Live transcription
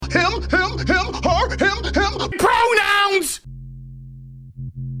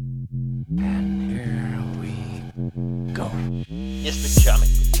And here we go. It's the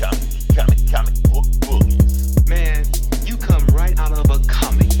comic book bullies. Man, you come right out of a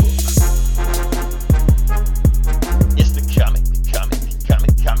comic book. It's the comic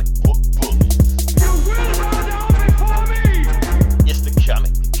book bullies. You will bow down before me! It's the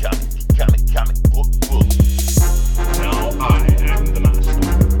comic book bullies. Now I am the master.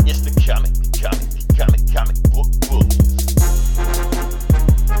 It's the comic book bullies.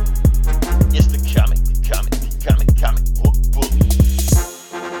 It's the comic book bullies.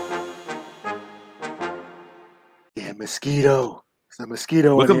 Yeah, mosquito. It's a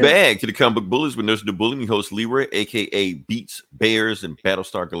mosquito. Welcome in here. back to the Comic Book Bullies with Nurse the Bullying host Leroy, aka Beats, Bears, and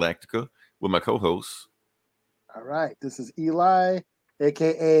Battlestar Galactica, with my co-hosts. All right. This is Eli,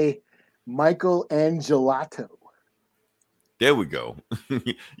 aka Michael Angelato. There we go.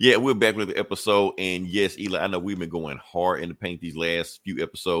 Yeah, we're back with the episode, and yes, Eli, I know we've been going hard in the paint these last few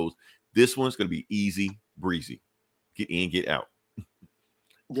episodes. This one's going to be easy breezy. Get in, get out.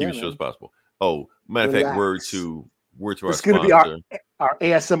 Keep it short as possible. Oh, matter of fact, word to our It's sponsor. going to be our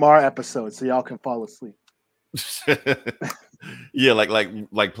ASMR episode, so y'all can fall asleep. Yeah,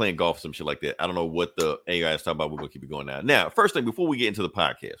 like playing golf, some shit like that. I don't know what the AI is talking about. We're gonna keep it going now. Now, first thing before we get into the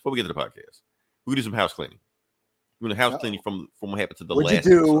podcast, we do some house cleaning. We're gonna house cleaning from what happened to the last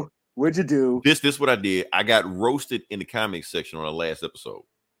episode. What'd you do? This what I did. I got roasted in the comics section on the last episode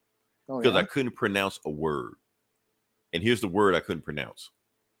because I couldn't pronounce a word. And here's the word I couldn't pronounce.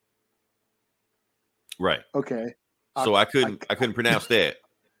 Right. Okay. So I couldn't pronounce that.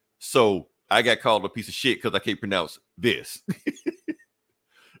 So I got called a piece of shit because I can't pronounce this.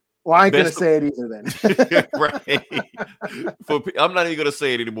 Well, I ain't going to say it either then. Right. I'm not even going to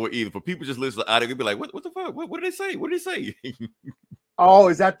say it anymore either. For people just listen to the audio, they'll be like, what the fuck? What did they say? What did they say? Oh,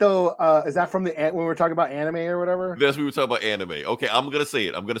 is that from when we were talking about anime or whatever? That's when we were talking about anime. Okay, I'm going to say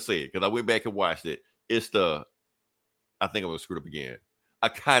it. Because I went back and watched it. It's I think I'm going to screw it up again.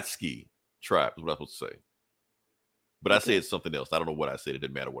 Akatsuki tribe is what I'm supposed to say. But I said something else. I don't know what I said. It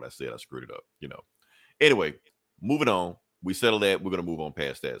didn't matter what I said. I screwed it up, Anyway, moving on. We settled that. We're going to move on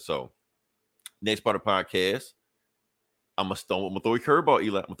past that. So, next part of the podcast, I'm going to throw a curveball,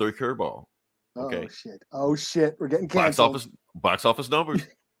 Eli. I'm going to throw a curveball. Okay. Oh, shit. We're getting canceled. Box office numbers.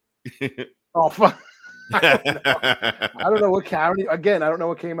 Oh, fuck. I don't know what county. Again, I don't know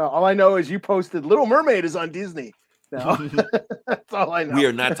what came out. All I know is you posted Little Mermaid is on Disney. No, that's all I know. We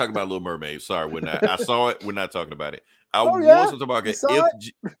are not talking about Little Mermaid. Sorry, we're not. I saw it. We're not talking about it. I was going to talk about it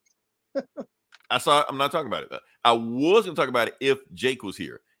I saw it. I'm not talking about it. I was going to talk about it if Jake was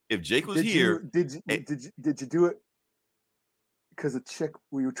here. If Jake was here, did you do it? Because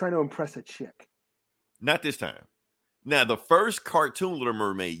we were trying to impress a chick. Not this time. Now, the first cartoon Little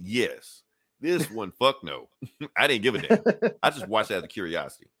Mermaid, yes. This one, fuck no. I didn't give a damn. I just watched it out of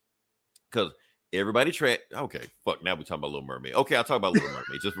curiosity. Because everybody okay, fuck, now we're talking about Little Mermaid. Okay, I'll talk about Little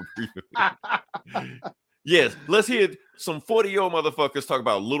Mermaid just for briefly. Yes, let's hear some 40-year-old motherfuckers talk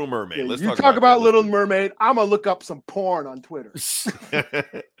about Little Mermaid. Let's talk about Little Mermaid. I'm going to look up some porn on Twitter.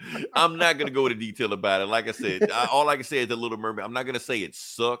 I'm not going to go into detail about it. Like I said, all I can say is that Little Mermaid, I'm not going to say it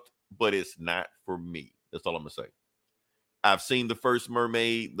sucked, but it's not for me. That's all I'm going to say. I've seen the first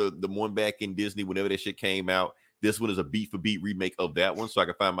Mermaid, the one back in Disney, whenever that shit came out. This one is a beat for beat remake of that one. So I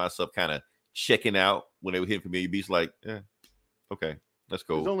can find myself kind of checking out when they were hitting familiar beats like, okay, let's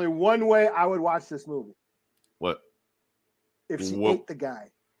go. There's only one way I would watch this movie. What? If she ate the guy.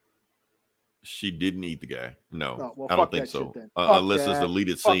 She didn't eat the guy. No, well, I don't think so. Then. Unless it's a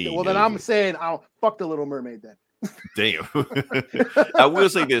deleted scene. Well, then I'm saying I'll fuck the Little Mermaid then. Damn. I will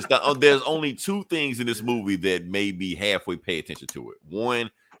say this. There's only two things in this movie that made me halfway pay attention to it. One,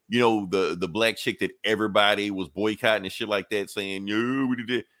 the black chick that everybody was boycotting and shit like that, saying, yeah, we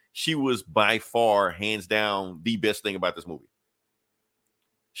did it. She was by far, hands down, the best thing about this movie.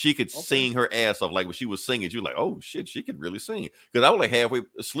 She could sing her ass off. Like when she was singing, you were like, oh shit, she could really sing. Because I was like halfway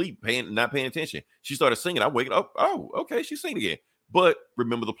asleep, not paying attention. She started singing. I wake up. Oh, okay, she's singing again. But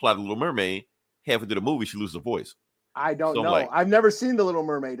remember the plot of Little Mermaid. Halfway through the movie, she loses her voice. I don't know. I've never seen the Little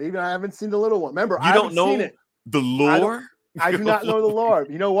Mermaid. Even I haven't seen the little one. Remember, I don't know the lore. I do not know the lore.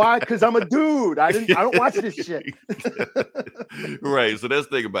 You know why? Because I'm a dude. I don't watch this shit. Right. So that's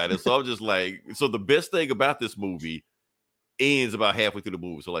the thing about it. So I'm just like, so the best thing about this movie ends about halfway through the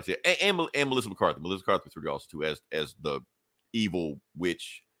movie. So like I said, and Melissa McCarthy. Melissa McCarthy through also too as the evil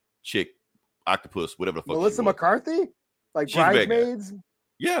witch chick, octopus, whatever the fuck. Melissa McCarthy, like she's Bridesmaids.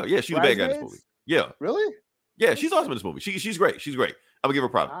 Yeah, she's the bad guy in this movie. Yeah, really? Yeah, she's awesome in this movie. She's great. She's great. I'm gonna give her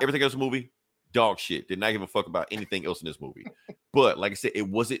a problem. Everything else in the movie, dog shit. Did not give a fuck about anything else in this movie. But like I said, it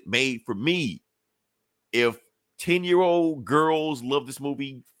wasn't made for me. If 10-year-old girls love this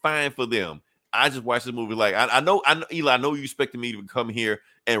movie. Fine for them. I just watched this movie like I know Eli, I know you expected me to come here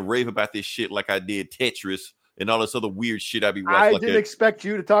and rave about this shit like I did Tetris and all this other weird shit I be watching. I like didn't that. expect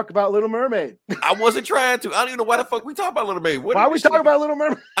you to talk about Little Mermaid. I wasn't trying to. I don't even know why the fuck we talk about Little Mermaid. Why are we talking about Little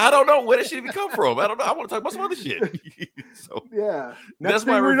Mermaid? I don't know where that shit even come from. I don't know. I want to talk about some other shit. So Yeah, that's next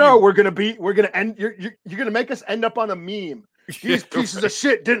my thing we review. know, we're gonna end. You're gonna make us end up on a meme. These pieces of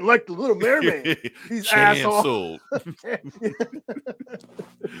shit didn't like the Little Mermaid. These assholes. Canceled.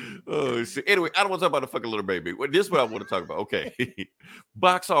 Oh shit. Anyway, I don't want to talk about the fucking Little Mermaid. Well, this is what I want to talk about. Okay,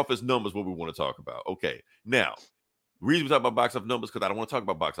 box office numbers. What we want to talk about. Okay, now. The reason we talk about box office numbers because I don't want to talk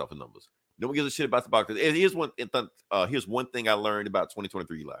about box office numbers. No one gives a shit about the box office. And here's one thing I learned about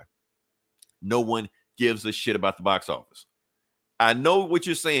 2023, Eli. No one gives a shit about the box office. I know what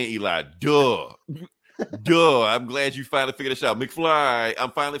you're saying, Eli. Duh. Duh. I'm glad you finally figured this out. McFly,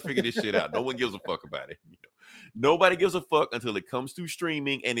 I'm finally figuring this shit out. No one gives a fuck about it. Nobody gives a fuck until it comes to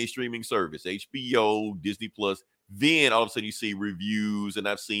streaming and a streaming service. HBO, Disney Plus. Then all of a sudden you see reviews and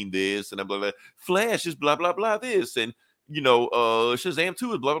I've seen this and blah, blah, blah. Flash is blah, blah, blah, this. And, Shazam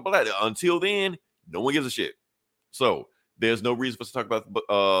 2 is blah, blah, blah. Until then, no one gives a shit. So there's no reason for us to talk about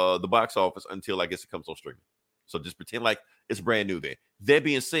the box office until I guess it comes on streaming. So just pretend like it's brand new there. That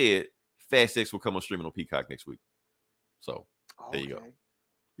being said, Fast X will come on streaming on Peacock next week. So there you go.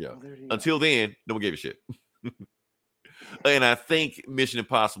 Yeah. Well, there you Until then, no one gave a shit. And I think Mission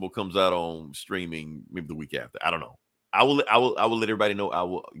Impossible comes out on streaming maybe the week after. I don't know. I will let everybody know. I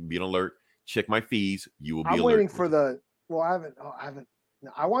will be on alert. Check my feeds. You will be I'm alert. waiting for the. Well, I haven't.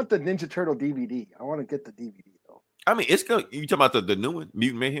 No, I want the Ninja Turtle DVD. I want to get the DVD though. I mean, it's good. You talking about the new one,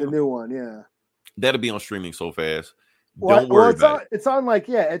 Mutant Mayhem? The new one, yeah. That'll be on streaming so fast. Well, Don't worry about it. It's on like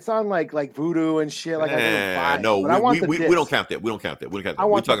Voodoo and shit. Like no, we don't count that. We don't count that. I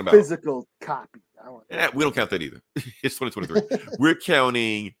want We're talking the about physical copy. we don't count that either. It's 2023. We're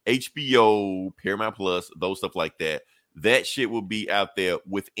counting HBO, Paramount Plus, those stuff like that. That shit will be out there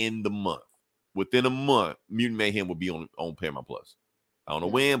within the month. Within a month, Mutant Mayhem will be on Paramount Plus. I don't know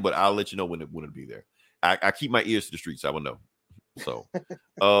when, but I'll let you know when it'll be there. I keep my ears to the streets. I will know. So,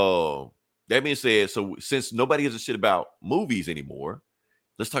 that being said, so since nobody gives a shit about movies anymore,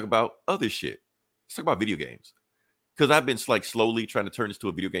 let's talk about other shit. Let's talk about video games. Because I've been like slowly trying to turn this to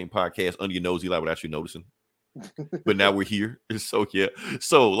a video game podcast under your nose, Eli, without actually noticing. But now we're here. So, yeah.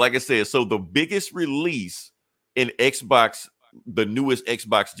 So, like I said, so the biggest release in Xbox, the newest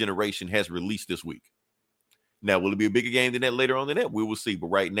Xbox generation has released this week. Now, will it be a bigger game than that later on than that? We will see. But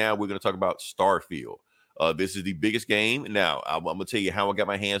right now, we're going to talk about Starfield. This is the biggest game. Now, I'm going to tell you how I got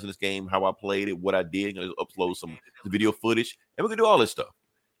my hands on this game, how I played it, what I did. I'm going to upload some video footage, and we're going to do all this stuff.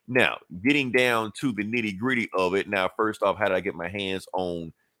 Now, getting down to the nitty-gritty of it. Now, first off, how did I get my hands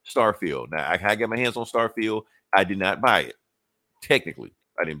on Starfield? Now, I got my hands on Starfield. I did not buy it. Technically,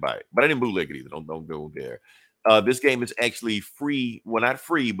 I didn't buy it. But I didn't bootleg it either. Don't go there. This game is actually free. Well, not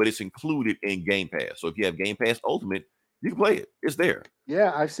free, but it's included in Game Pass. So if you have Game Pass Ultimate, you can play it. It's there.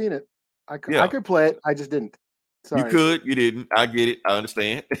 Yeah, I've seen it. I could play it. I just didn't. Sorry. You could. You didn't. I get it. I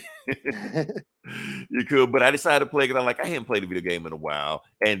understand. You could. But I decided to play it. I'm like, I haven't played a video game in a while.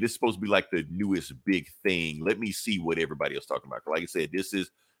 And this is supposed to be like the newest big thing. Let me see what everybody else talking about. Like I said, this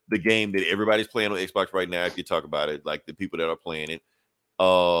is the game that everybody's playing on Xbox right now. If you talk about it, like the people that are playing it.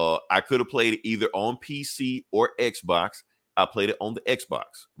 I could have played it either on PC or Xbox. I played it on the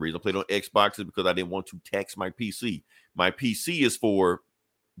Xbox. The reason I played it on Xbox is because I didn't want to tax my PC. My PC is for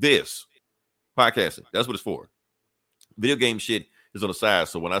this podcasting. That's what it's for. Video game shit is on the side.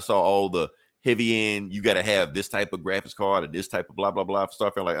 So when I saw all the heavy end, you got to have this type of graphics card and this type of blah, blah, blah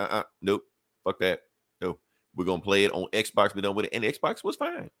stuff. I'm like, nope, fuck that. No, we're going to play it on Xbox. We're done with it. And Xbox was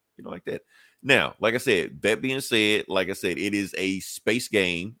fine. Like that. Now, like I said, that being said, like I said, it is a space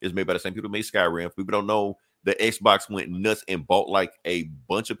game. It's made by the same people who made Skyrim. If people don't know, the Xbox went nuts and bought like a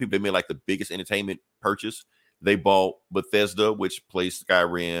bunch of people. They made like the biggest entertainment purchase. They bought Bethesda, which plays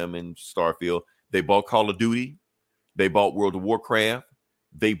Skyrim and Starfield. They bought Call of Duty. They bought World of Warcraft.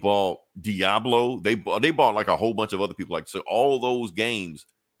 They bought Diablo. They bought like a whole bunch of other people. Like, so all those games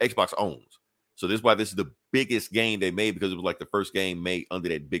Xbox owns. So this is why this is the biggest game they made, because it was like the first game made under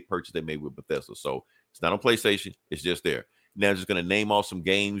that big purchase they made with Bethesda. So it's not on PlayStation. It's just there. Now I'm just going to name off some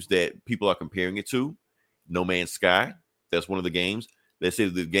games that people are comparing it to. No Man's Sky. That's one of the games. They say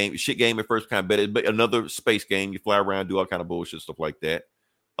the game, shit game at first, kind of better, but another space game. You fly around, do all kind of bullshit, stuff like that.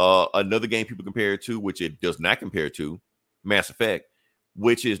 Another game people compare it to, which it does not compare to, Mass Effect,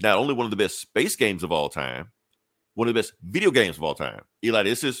 which is not only one of the best space games of all time, one of the best video games of all time. Eli,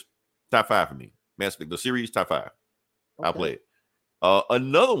 this is top 5 for me. Mass Effect, the series, top 5. Okay. I'll play it.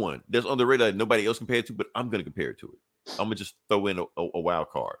 Another one that's on the radar that nobody else compared to, but I'm gonna compare it to it. I'm gonna just throw in a wild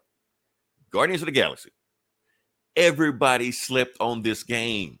card. Guardians of the Galaxy. Everybody slept on this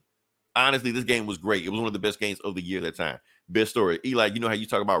game. Honestly, this game was great. It was one of the best games of the year at that time. Best story. Eli, you know how you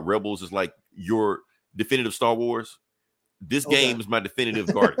talk about Rebels is like your definitive Star Wars? This game is my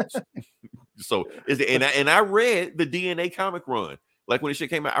definitive Guardians. So, and I read the DNA comic run. Like when this shit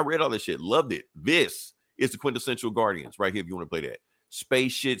came out, I read all this shit. Loved it. This is the quintessential Guardians right here if you want to play that.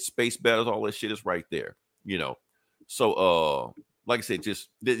 Space shit, space battles, all that shit is right there. You know? So, like I said, just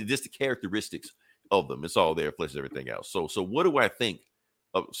the characteristics of them. It's all there, plus everything else. So what do I think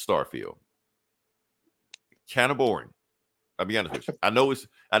of Starfield? Kind of boring. I'll be honest with you. I know it's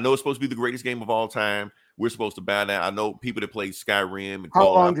supposed to be the greatest game of all time. We're supposed to buy now. I know people that play Skyrim and how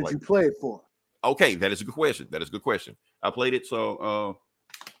long did you play it for? Okay, that is a good question. I played it 4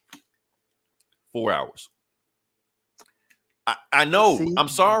 hours. I know. See, I'm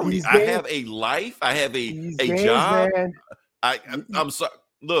sorry. I have a life. I have a job. Man, I'm sorry.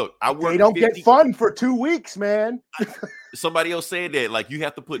 Look, I work. They don't get fun for 2 weeks, man. Somebody else said that. Like, you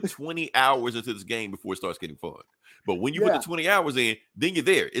have to put 20 hours into this game before it starts getting fun. But when you put the 20 hours in, then you're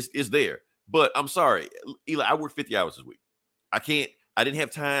there. It's there. But I'm sorry, Eli, I work 50 hours this week. I didn't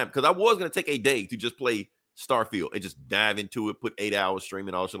have time because I was going to take a day to just play Starfield and just dive into it, put 8 hours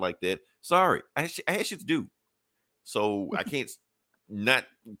streaming, all shit like that. Sorry, I had shit to do. So I can't not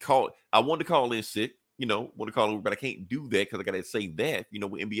call. I wanted to call in sick, want to call over, but I can't do that because I got to save that, when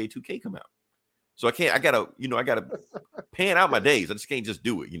NBA 2K come out. So I can't, I gotta pan out my days. I just can't just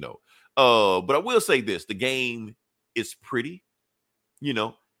do it, But I will say this, the game is pretty, in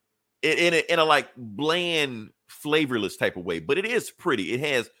a like bland, flavorless type of way, but it is pretty. It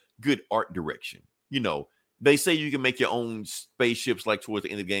has good art direction. They say you can make your own spaceships like towards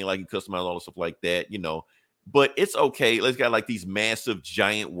the end of the game, like you customize all the stuff like that, but it's okay. It's got like these massive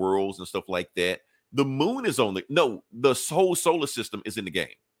giant worlds and stuff like that. The moon is on the whole solar system is in the game.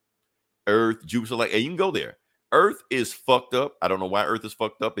 Earth, Jupiter, and you can go there. Earth is fucked up. I don't know why Earth is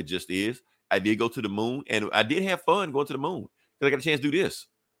fucked up. It just is. I did go to the moon, and I did have fun going to the moon because I got a chance to do this.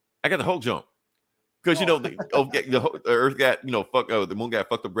 I got the Hulk jump because the Earth got the moon got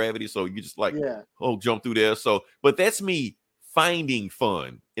fucked up gravity, so you just Hulk jump through there. So, but that's me finding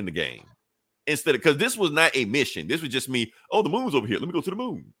fun in the game instead of because this was not a mission. This was just me. Oh, the moon's over here. Let me go to the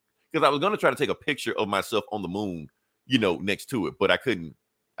moon because I was gonna try to take a picture of myself on the moon, next to it, but I couldn't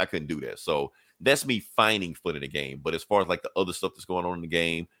do that. So that's me finding fun in the game. But as far as like the other stuff that's going on in the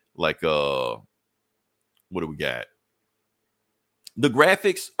game, like what do we got? The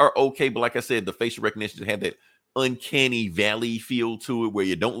graphics are okay, but like I said, the facial recognition have that uncanny valley feel to it where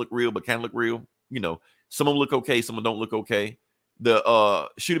you don't look real but kind of look real. Some of them look okay, some of them don't look okay. The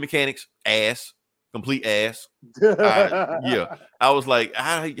shooting mechanics, complete ass. I was like,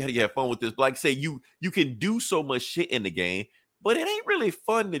 how do you have fun with this? But like I say, you can do so much shit in the game, but it ain't really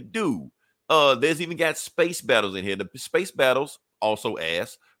fun to do. There's even got space battles in here. The space battles also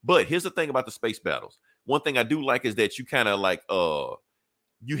ass. But here's the thing about the space battles. One thing I do like is that you kind of like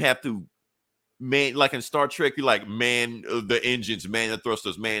you have to man, like in Star Trek, you like man the engines, man the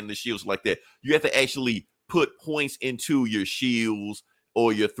thrusters, man the shields, like that. You have to actually put points into your shields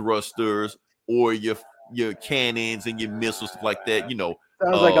or your thrusters or your cannons and your missiles, stuff like that.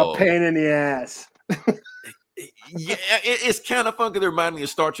 Sounds like a pain in the ass. Yeah, it's kind of fun because it reminds me of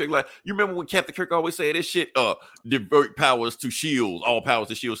Star Trek. Like, you remember when Captain Kirk always said this shit, divert powers to shields, all powers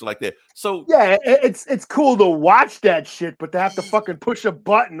to shields, like that. So yeah, it's cool to watch that shit, but to have to fucking push a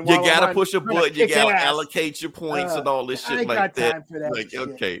button. You gotta push a button. You gotta allocate your points and all this shit like that. Like,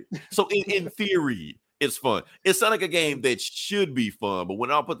 okay, so in theory, it's fun. It's not like a game that should be fun, but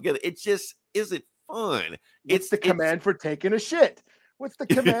when all put together, it just isn't fun. It's the command for taking a shit. What's the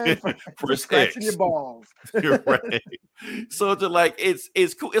command for scratching your balls? You're right. So to like,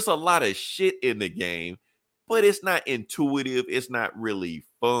 it's cool. It's a lot of shit in the game, but it's not intuitive. It's not really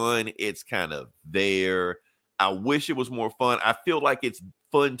fun. It's kind of there. I wish it was more fun. I feel like it's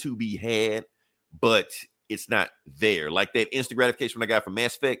fun to be had, but it's not there. Like that instant gratification I got from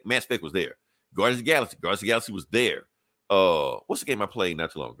Mass Effect. Mass Effect was there. Guardians of the Galaxy was there. What's the game I played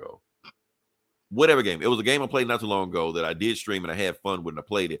not too long ago? Whatever game. It was a game I played not too long ago that I did stream and I had fun when I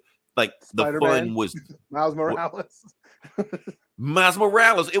played it. Like Spider-Man? The fun was Miles Morales. Miles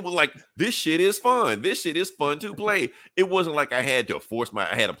Morales. It was like, this shit is fun. This shit is fun to play. It wasn't like I had to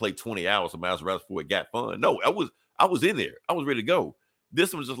I had to play 20 hours of Miles Morales before it got fun. No, I was in there. I was ready to go.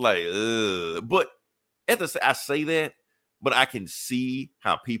 This one was just like, but I say that, but I can see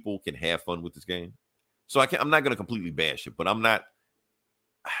how people can have fun with this game. So I'm not going to completely bash it, but I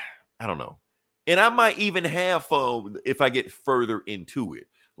don't know. And I might even have fun if I get further into it.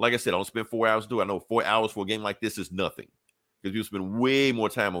 Like I said, I don't spend 4 hours to do it. I know 4 hours for a game like this is nothing. Because people spend way more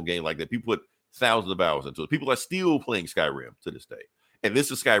time on games like that. People put thousands of hours into it. People are still playing Skyrim to this day. And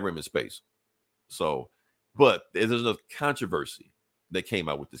this is Skyrim in space. So, but there's enough controversy that came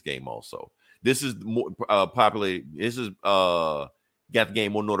out with this game also. This is more popular. This is got the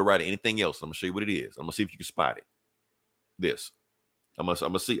game more notoriety than anything else. I'm gonna show you what it is. I'm gonna see if you can spot it. This. I'm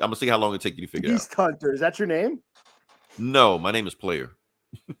gonna see how long it take you to figure it out. Beast Hunter, is that your name? No, my name is Player.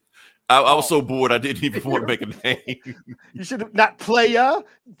 I was so bored I didn't even want to make a name. You should have not Playa.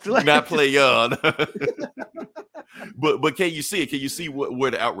 Not Player. But can you see it? Can you see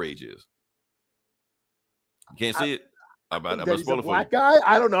where the outrage is? You can't see it? I'm about to spoil it for black guy?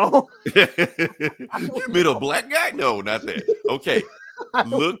 I don't know. You mean a black guy? No, not that. Okay.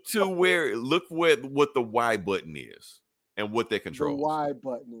 Look what the Y button is and what that controls. The Y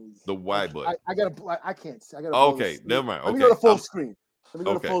button is. The Y button. I can't see. I gotta okay, never mind. Let me Okay. go to full screen. Let me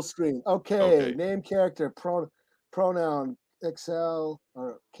go okay. to full screen. Okay. Name, character, pronoun, Excel,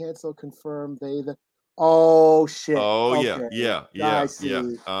 or cancel, confirm, they, the. Oh shit. Oh okay. yeah. I see.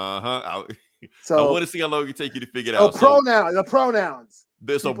 Uh-huh. So I want to see how long it take you to figure it Oh, out. the pronouns.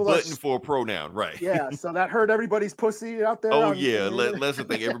 There's People a button for a pronoun, right? Yeah, so that hurt everybody's pussy out there. Oh yeah, that's the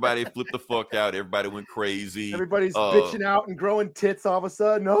thing. Everybody flipped the fuck out. Everybody went crazy. Everybody's bitching out and growing tits all of a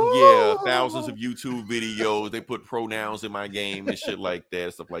sudden. Oh, yeah, thousands of YouTube videos. They put pronouns in my game and shit like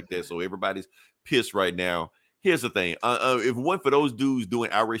that, stuff like that. So everybody's pissed right now. Here's the thing: if it weren't for those dudes doing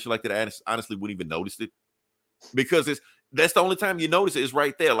outrage like that, I honestly wouldn't even notice it because that's the only time you notice it is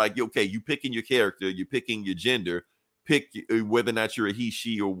right there. Like, okay, you picking your character, you picking your gender. Pick whether or not you're a he,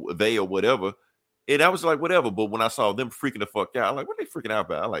 she, or they, or whatever. And I was like, whatever. But when I saw them freaking the fuck out, I'm like, what are they freaking out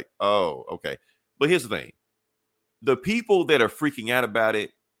about? I'm like, oh, okay. But here's the thing. The people that are freaking out about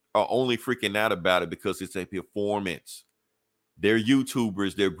it are only freaking out about it because it's a performance. They're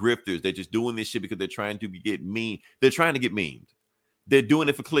YouTubers. They're grifters. They're just doing this shit because they're trying to get mean. They're trying to get memed. They're doing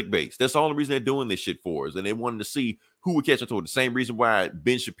it for clickbait. That's all the reason they're doing this shit for us. And they wanted to see who would catch on to it. The same reason why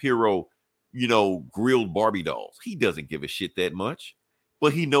Ben Shapiro grilled Barbie dolls. He doesn't give a shit that much,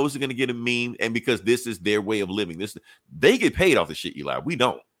 but he knows they're going to get a meme. And because this is their way of living, they get paid off the shit, Eli. We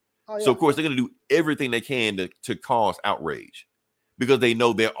don't. Oh, yeah. So, of course, they're going to do everything they can to cause outrage because they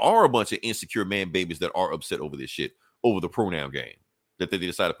know there are a bunch of insecure man babies that are upset over this shit, over the pronoun game, that they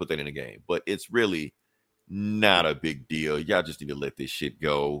decided to put that in the game. But it's really not a big deal. Y'all just need to let this shit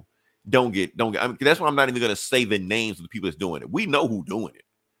go. Don't get. I mean, that's why I'm not even going to say the names of the people that's doing it. We know who's doing it.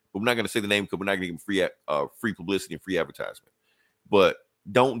 But we're not going to say the name because we're not going to give them free publicity and free advertisement. But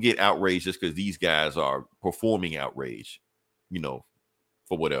don't get outraged just because these guys are performing outrage, for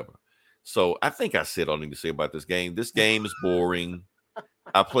whatever. So I think I said all I need to say about this game. This game is boring.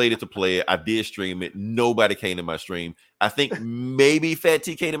 I played it to play it. I did stream it. Nobody came to my stream. I think maybe Fat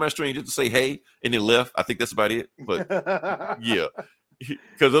T came to my stream just to say hey and then left. I think that's about it. But yeah.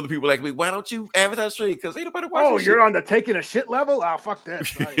 Because other people like me, why don't you advertise stream? Because ain't nobody watching. Oh, you're on the taking a shit level? Oh, fuck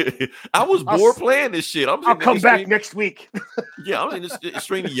that. I was bored playing this shit. I'll come back next week. Yeah, I'm in this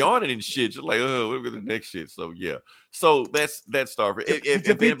stream yawning and shit. Just like, oh, look at the next shit. So yeah. So that's Starfield. Did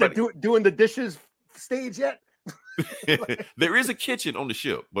you beat doing the dishes stage yet? There is a kitchen on the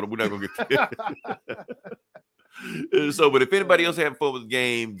ship, but we're not gonna get there. So, but if anybody else having fun with the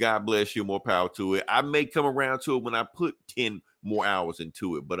game, God bless you. More power to it. I may come around to it when I put 10 more hours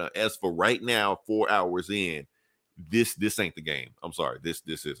into it. But as for right now, 4 hours in, this ain't the game. I'm sorry, this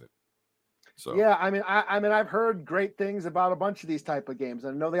isn't. So yeah, I mean, I've heard great things about a bunch of these type of games.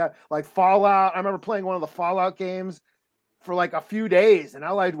 I know they got like Fallout. I remember playing one of the Fallout games for like a few days, and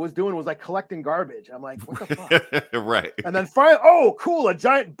all I was doing was like collecting garbage. I'm like, what the fuck? Right. And then finally, oh, cool, a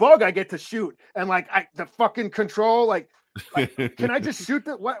giant bug I get to shoot, and like the fucking control, like can I just shoot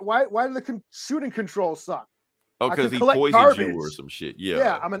that? Why do the shooting controls suck? Oh, because he poisons you or some shit. Yeah.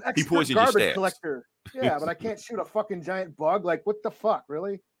 Yeah, I'm an expert garbage collector. Yeah, but I can't shoot a fucking giant bug. Like, what the fuck,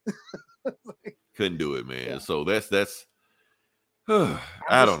 really? Couldn't do it, man. Yeah. So that's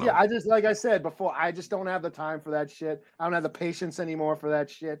I don't know. Yeah, I just like I said before, I just don't have the time for that shit. I don't have the patience anymore for that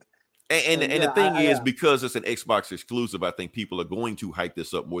shit. And the thing is, because it's an Xbox exclusive, I think people are going to hype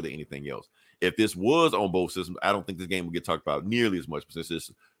this up more than anything else. If this was on both systems, I don't think this game would get talked about nearly as much. But since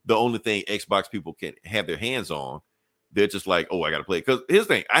it's the only thing Xbox people can have their hands on, they're just like, oh, I got to play it. Because here's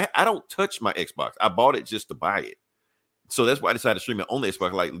the thing, I don't touch my Xbox. I bought it just to buy it. So that's why I decided to stream it on the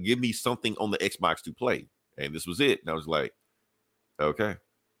Xbox. Like, give me something on the Xbox to play. And this was it. And I was like, okay,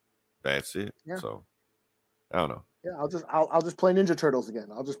 that's it. Yeah. So I don't know. Yeah, I'll just play Ninja Turtles again.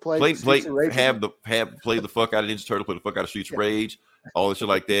 I'll just play play play the fuck out of Ninja Turtle, play the fuck out of Streets of Rage, all the shit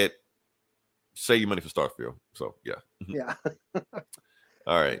like that. save your money for Starfield. So yeah. Yeah.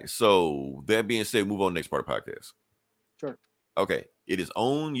 All right. So that being said, move on to the next part of the podcast. Sure. Okay. It is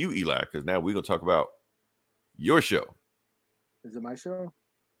on you, Eli, because now we're gonna talk about your show. Is it my show?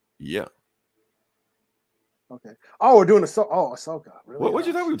 Yeah. Okay. Oh, we're doing Ahsoka. Really? What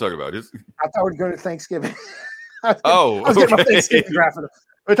you thought we were talking about? I thought we were going to Thanksgiving. I was getting my Thanksgiving graphic.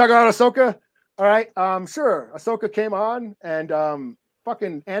 We're talking about Ahsoka. All right. Sure. Ahsoka came on, and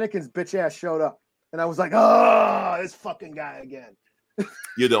fucking Anakin's bitch ass showed up, and I was like, oh, this fucking guy again.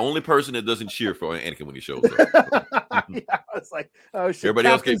 You're the only person that doesn't cheer for Anakin when he shows up. Yeah, I was like, oh shit. Everybody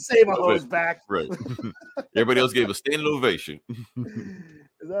else gave Save-A-Ho's back. Right. Everybody else gave a standing ovation.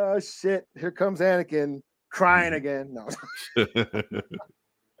 Oh shit! Here comes Anakin crying again. No.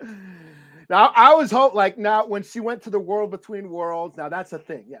 Now I was now when she went to the world between worlds. Now that's a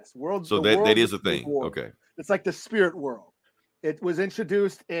thing. Yes, world. So that is a thing. Worlds. Okay. It's like the spirit world. It was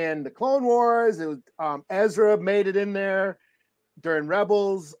introduced in the Clone Wars. It was Ezra made it in there during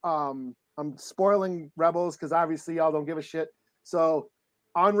Rebels. I'm spoiling Rebels because obviously y'all don't give a shit. So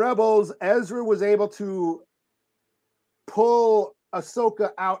on Rebels, Ezra was able to pull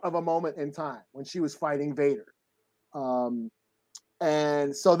Ahsoka out of a moment in time when she was fighting Vader. And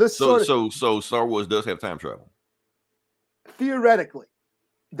so this so Star Wars does have time travel. Theoretically,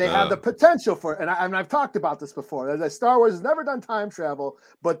 they have the potential for it. And I've talked about this before. That Star Wars has never done time travel,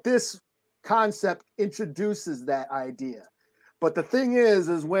 but this concept introduces that idea. But the thing is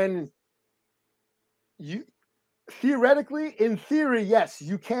when you theoretically, in theory, yes,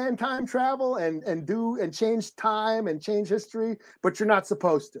 you can time travel and change time and change history, but you're not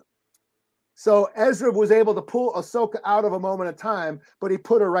supposed to. So Ezra was able to pull Ahsoka out of a moment of time, but he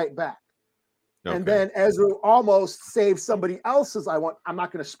put her right back. Okay. And then Ezra almost saved somebody else's. I'm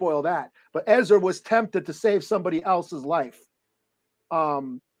not going to spoil that, but Ezra was tempted to save somebody else's life.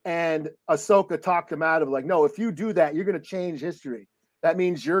 And Ahsoka talked him out of like, no, if you do that, you're going to change history. That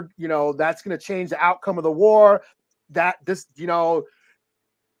means that's going to change the outcome of the war. You're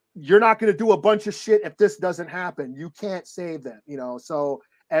not going to do a bunch of shit if this doesn't happen. You can't save them, So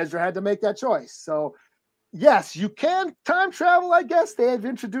Ezra had to make that choice. So yes, you can time travel. I guess they have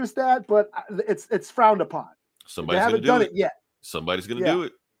introduced that, but it's frowned upon. Somebody's they haven't done it yet. Somebody's going to do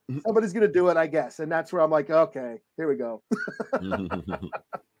it. Somebody's going to do it, I guess, and that's where I'm like, okay, here we go.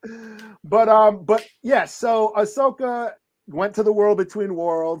 But yeah. So Ahsoka went to the world between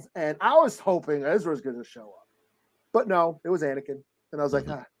worlds, and I was hoping Ezra's going to show up, but no, it was Anakin, and I was like,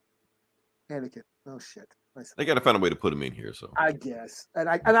 Anakin. Oh shit. They got to find a way to put him in here. So I guess,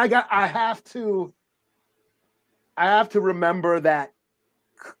 I have to remember that.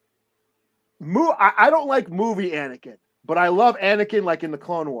 I don't like movie Anakin, but I love Anakin like in the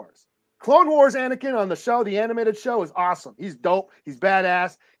Clone Wars. Clone Wars Anakin on the show, the animated show, is awesome. He's dope. He's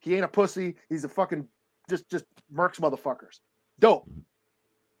badass. He ain't a pussy. He's a fucking just murks motherfuckers. Dope.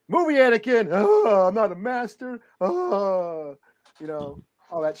 Movie Anakin. Oh, I'm not a master. Oh,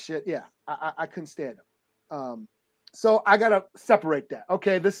 all that shit. Yeah, I couldn't stand him. So I gotta separate that.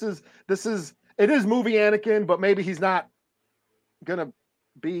 Okay, it is movie Anakin, but maybe he's not gonna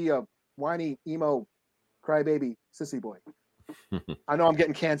be a whiny emo crybaby sissy boy. I know I'm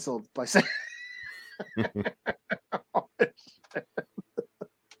getting canceled by saying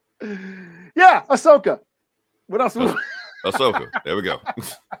yeah, Ahsoka. What else? Ahsoka. There we go.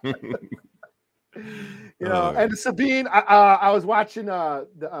 And Sabine. I was watching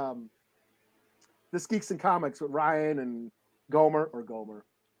This Geeks and Comics with Ryan and Gomer.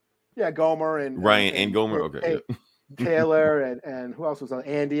 Yeah, Gomer and Ryan and Gomer. Okay. Taylor and who else was on?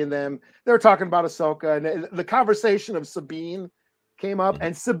 Andy and them. They were talking about Ahsoka, and the conversation of Sabine came up.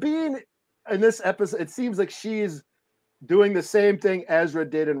 And Sabine in this episode, it seems like she's doing the same thing Ezra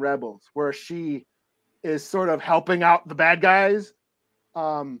did in Rebels, where she is sort of helping out the bad guys.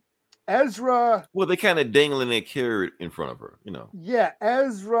 Ezra. Well, they kind of dangling that carrot in front of her, Yeah,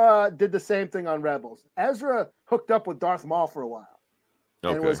 Ezra did the same thing on Rebels. Ezra hooked up with Darth Maul for a while,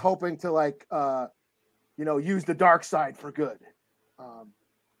 and was hoping to use the dark side for good.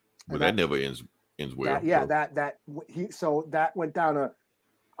 But that never ends well. That went down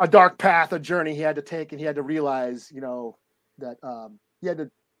a dark path, a journey he had to take, and he had to realize, that he had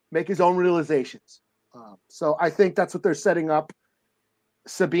to make his own realizations. So I think that's what they're setting up.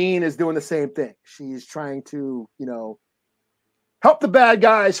 Sabine is doing the same thing. She's trying to, help the bad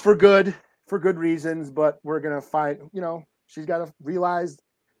guys for good reasons, but we're going to find, she's got to realize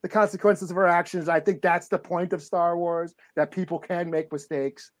the consequences of her actions. I think that's the point of Star Wars, that people can make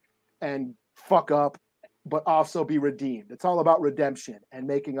mistakes and fuck up, but also be redeemed. It's all about redemption and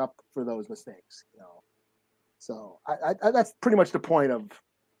making up for those mistakes, So I that's pretty much the point of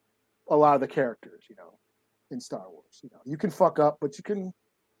a lot of the characters, in Star Wars. You can fuck up, but you can,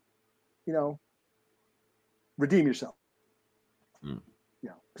 redeem yourself. Hmm.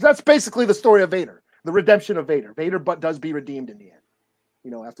 Because that's basically the story of Vader, the redemption of Vader. Vader does be redeemed in the end,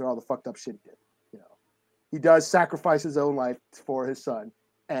 after all the fucked up shit he did. He does sacrifice his own life for his son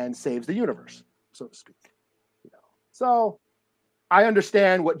and saves the universe, so to speak. So I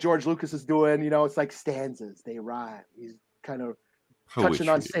understand what George Lucas is doing. It's like stanzas, they rhyme. He's kind of touching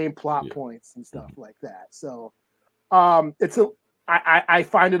on same plot points and stuff like that. So I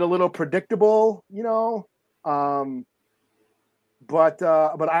find it a little predictable, but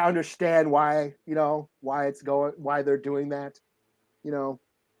I understand why why they're doing that,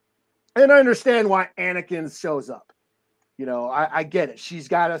 and I understand why Anakin shows up. I get it. She's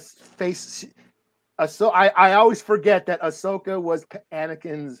got a face. So I always forget that Ahsoka was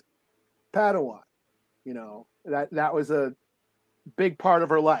Anakin's Padawan. That was a big part of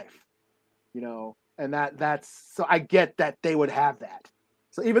her life. And that's so I get that they would have that.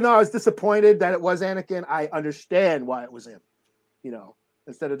 So even though I was disappointed that it was Anakin, I understand why it was him.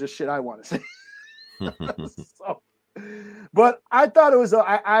 Instead of just shit I want to say. So, but I thought it was.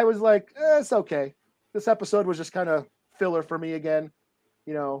 I was like, it's okay. This episode was just kind of filler for me again.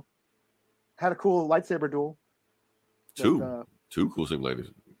 Had a cool lightsaber duel. Two cool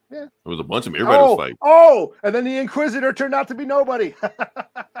simulators. Yeah, there was a bunch of them. Everybody was fighting. Oh, and then the Inquisitor turned out to be nobody.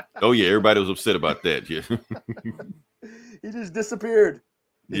 Oh yeah, everybody was upset about that. Yeah, he just disappeared.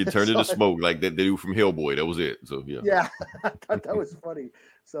 He turned into smoke like that dude from Hellboy. That was it. So yeah. Yeah, I thought that was funny.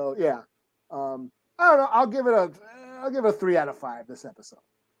 So yeah, I don't know. I'll give it a 3 out of 5. This episode,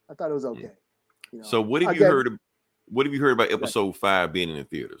 I thought it was okay. So what have you heard? What have you heard about episode 5 being in the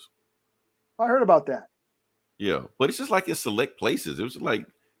theaters? I heard about that. Yeah, but it's just like in select places. It was like,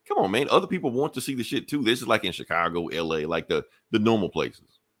 come on, man. Other people want to see the shit too. This is like in Chicago, LA, like the normal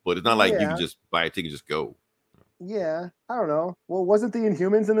places. But it's not like you can just buy a ticket and just go. Yeah, I don't know. Well, wasn't the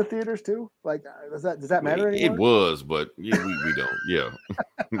Inhumans in the theaters too? Like, does that matter anymore? It was, but yeah, we don't. Yeah.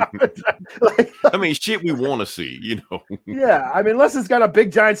 I mean, shit we want to see, Yeah, I mean, unless it's got a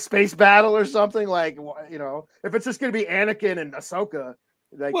big giant space battle or something, like, if it's just gonna be Anakin and Ahsoka.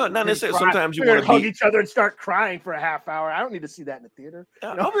 Like, well, not necessarily. Sometimes you want to hug each other and start crying for a half hour. I don't need to see that in the theater.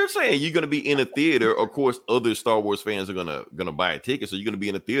 I'm just saying you're going to be in a theater. Of course, other Star Wars fans are gonna buy a ticket, so you're going to be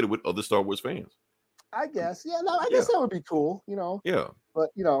in a theater with other Star Wars fans. I guess, yeah. No, I guess that would be cool, Yeah,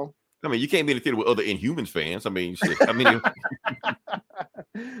 but I mean, you can't be in a theater with other Inhumans fans. I mean, shit. I mean,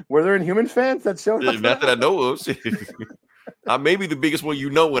 were there Inhumans fans that showed up? Not that I know of. I may be the biggest one,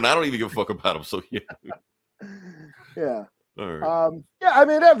 and I don't even give a fuck about them. So yeah, yeah. All right. Yeah, I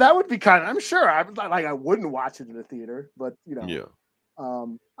mean that would be kind of. I'm sure I wouldn't watch it in the theater, but Yeah. I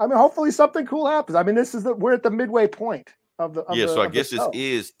mean, hopefully something cool happens. I mean, we're at the midway point of the. So I guess this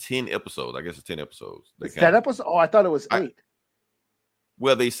is 10 episodes. I guess it's 10 episodes. It's 10 episodes. Oh, I thought it was 8.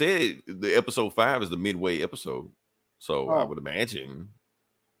 Well, they said the episode 5 is the midway episode, so I would imagine.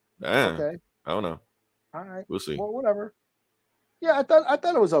 Okay. I don't know. All right. We'll see. Well, whatever. Yeah, I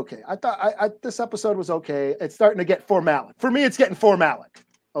thought it was okay. I thought this episode was okay. It's starting to get formalic. For me, it's getting formalic,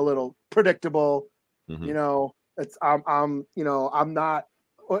 a little predictable. Mm-hmm. I'm not.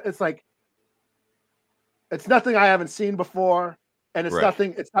 It's like it's nothing I haven't seen before, and it's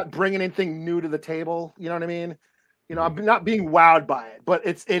nothing. It's not bringing anything new to the table. You know what I mean? I'm not being wowed by it, but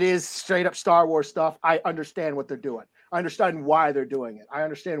it is straight up Star Wars stuff. I understand what they're doing. I understand why they're doing it. I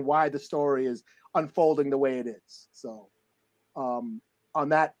understand why the story is unfolding the way it is. So. On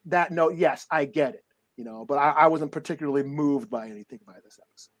that note, yes, I get it, but I wasn't particularly moved by anything by this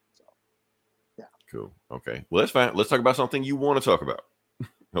episode. So, yeah. Cool. Okay. Well, that's fine. Let's talk about something you want to talk about.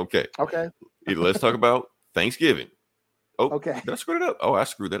 Okay. Let's talk about Thanksgiving. Oh, okay. Did I screw it up? Oh, I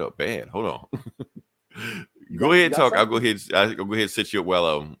screwed that up bad. Hold on. Go ahead and talk. I'll go ahead and set you up while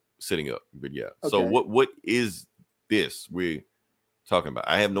I'm sitting up. But yeah. Okay. So what is this we're talking about?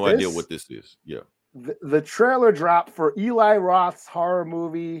 I have no idea what this is. Yeah. The trailer dropped for Eli Roth's horror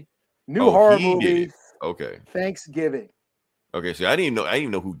movie, horror movie. Okay. Thanksgiving. Okay, so I didn't even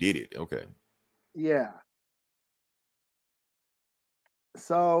know who did it. Okay. Yeah.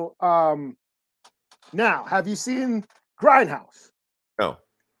 So, now have you seen Grindhouse? No.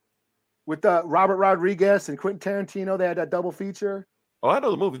 With Robert Rodriguez and Quentin Tarantino, they had that double feature. Oh, I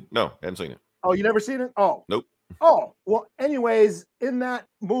know the movie. No, I haven't seen it. Oh, you never seen it? Oh, nope. Oh, well, anyways, in that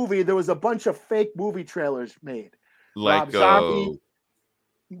movie, there was a bunch of fake movie trailers made. Like Robert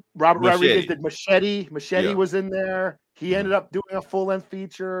Rodriguez did Machete. Machete was in there. He ended up doing a full-length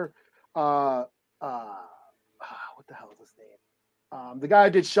feature. What the hell is his name? The guy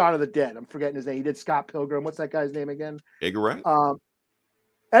who did Shaun of the Dead. I'm forgetting his name. He did Scott Pilgrim. What's that guy's name again? Edgar Wright?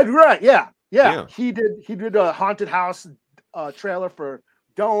 Ed Wright, yeah. Yeah. He did a haunted house trailer for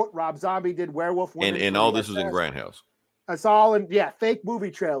Don't. Rob Zombie did Werewolf Woman. And all this was in Grindhouse. It's all in, fake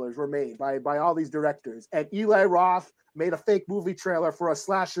movie trailers were made by all these directors. And Eli Roth made a fake movie trailer for a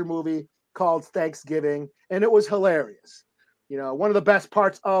slasher movie called Thanksgiving, and it was hilarious. You know, one of the best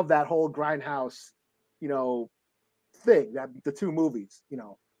parts of that whole Grindhouse, you know, thing, that the two movies, you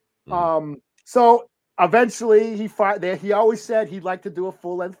know. Mhm. So eventually he always said he'd like to do a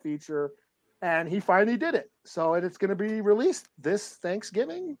full-length feature, and he finally did it. So it's going to be released this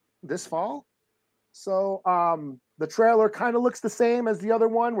Thanksgiving, this fall. So the trailer kind of looks the same as the other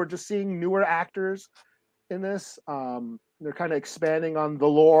one. We're just seeing newer actors in this. They're kind of expanding on the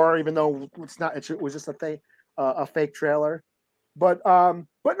lore, even though it's not. It was just a fake trailer. But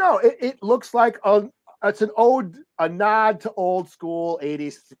no, it looks like it's a nod to old school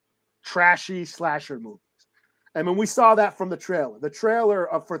 80s trashy slasher movies. And when we saw that from the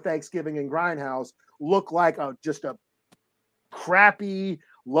trailer for Thanksgiving in Grindhouse looked like just a crappy,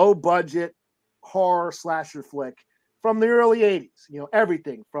 low budget horror slasher flick from the early 80s. You know,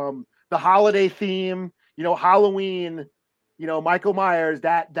 everything from the holiday theme, you know, Halloween, you know, Michael Myers,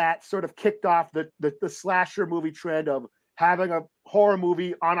 that sort of kicked off the slasher movie trend of having a horror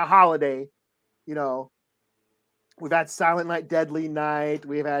movie on a holiday. You know, we've had Silent Night, Deadly Night.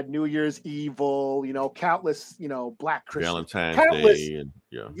 We've had New Year's Evil, you know, countless, you know, Black Christmas. Valentine's Day.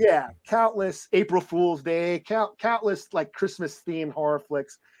 And, countless April Fool's Day, countless like Christmas themed horror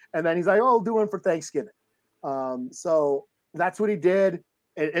flicks. And then he's like, "Oh, doing for Thanksgiving." So that's what he did.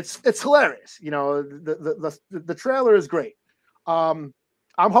 It's hilarious. You know, the trailer is great. I'm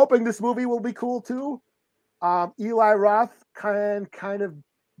hoping this movie will be cool too. Eli Roth can kind of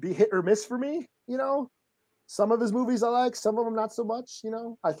be hit or miss for me. You know, some of his movies I like, some of them not so much. You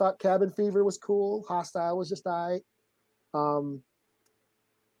know, I thought Cabin Fever was cool. Hostile was just all right.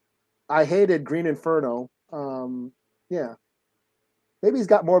 I hated Green Inferno. Maybe he's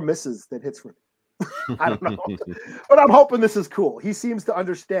got more misses than hits for me. I don't know. But I'm hoping this is cool. He seems to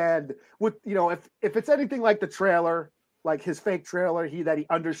understand with, you know, if it's anything like the trailer, like his fake trailer, he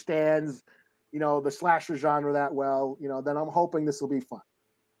understands, you know, the slasher genre that well, you know, then I'm hoping this will be fun.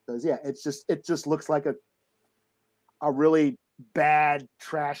 Because it just looks like a really bad,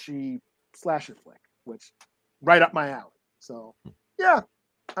 trashy slasher flick, which right up my alley. So yeah,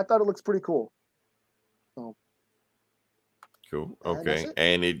 I thought it looks pretty cool. So cool. Okay.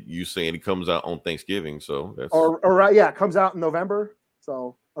 And you saying it comes out on Thanksgiving, so that's it comes out in November,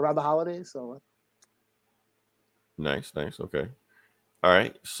 so around the holidays. So nice. Okay. All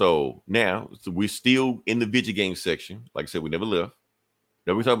right. So now we're still in the video game section. Like I said, we never left.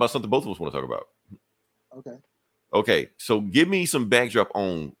 Now we're talking about something both of us want to talk about. Okay. So give me some backdrop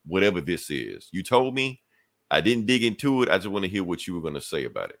on whatever this is. You told me. I didn't dig into it. I just want to hear what you were going to say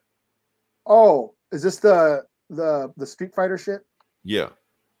about it. Oh, is this the Street Fighter shit? Yeah.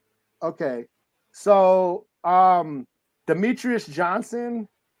 Okay. So Demetrius Johnson.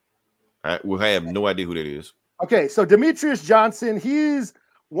 I have no idea who that is. Okay, so Demetrius Johnson, he's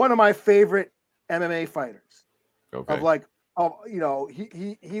one of my favorite MMA fighters. Okay. You know,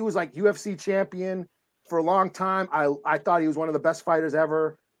 he was like UFC champion for a long time. I thought he was one of the best fighters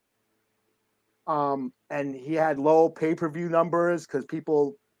ever. And he had low pay-per-view numbers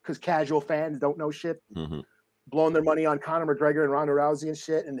because casual fans don't know shit. Mm-hmm. Blowing their money on Conor McGregor and Ronda Rousey and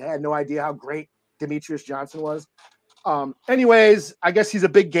shit, and had no idea how great Demetrius Johnson was. Anyways, I guess he's a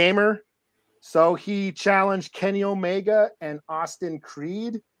big gamer. So he challenged Kenny Omega and Austin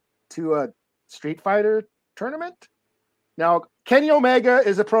Creed to a Street Fighter tournament. Now, Kenny Omega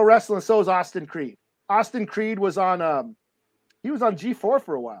is a pro wrestler, and so is Austin Creed. Austin Creed was on G4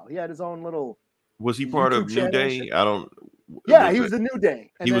 for a while. He had his own little. Was he part of New Day? I don't. Yeah, he was the New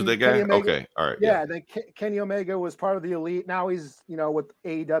Day. And he was that guy? Okay. All right. Yeah. Then Kenny Omega was part of the Elite. Now he's, you know, with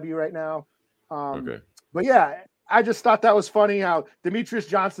AEW right now. Okay. But yeah, I just thought that was funny how Demetrius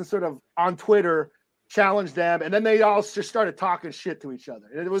Johnson sort of on Twitter challenged them, and then they all just started talking shit to each other.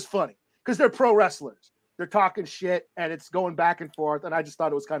 And it was funny because they're pro wrestlers. They're talking shit, and it's going back and forth. And I just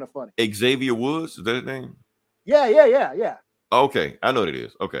thought it was kind of funny. Xavier Woods, is that his name? Yeah. Okay, I know what it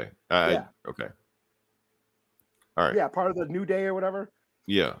is. Okay. Yeah. Okay. All right. Yeah, part of the New Day or whatever.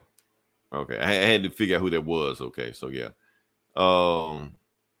 Yeah. Okay. I had to figure out who that was. Okay. So yeah.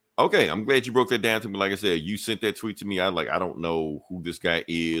 Okay. I'm glad you broke that down to me. Like I said, you sent that tweet to me. I don't know who this guy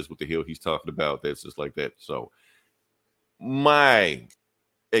is, what the hell he's talking about. That's just like that. So my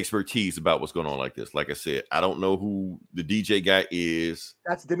expertise about what's going on like this. Like I said, I don't know who the DJ guy is.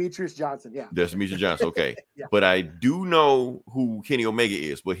 That's Demetrius Johnson. Yeah. That's Demetrius Johnson. Okay. Yeah. But I do know who Kenny Omega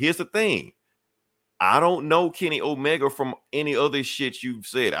is. But here's the thing. I don't know Kenny Omega from any other shit you've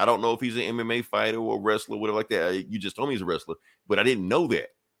said. I don't know if he's an MMA fighter or a wrestler, whatever like that. You just told me he's a wrestler, but I didn't know that.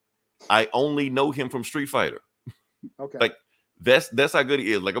 I only know him from Street Fighter. Okay. Like that's how good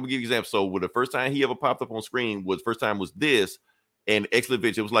he is. Like I'm gonna give you an example. So with the first time he ever popped up on screen was this and Excellent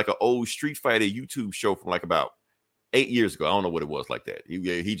Bitch. It was like an old Street Fighter YouTube show from like about 8 years ago. I don't know what it was like that.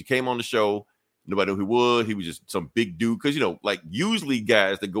 He came on the show. Nobody knew who he was. He was just some big dude. Because, like usually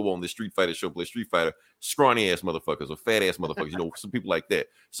guys that go on the Street Fighter show play Street Fighter, scrawny ass motherfuckers or fat ass motherfuckers, some people like that.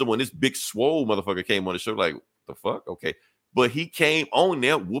 So when this big swole motherfucker came on the show, like, the fuck? Okay. But he came on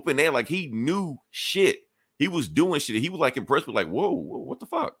there whooping there like he knew shit. He was doing shit. He was like impressed with like, whoa, what the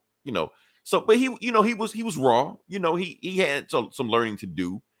fuck? So, but he was raw. He had some learning to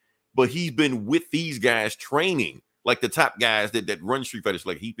do, but he's been with these guys training. Like the top guys that run Street Fighters,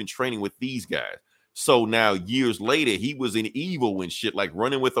 like he's been training with these guys. So now years later, he was in Evo and shit, like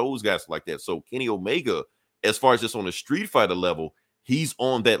running with those guys like that. So Kenny Omega, as far as just on a Street Fighter level, he's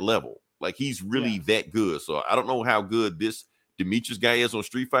on that level. Like he's really that good. So I don't know how good this Demetrius guy is on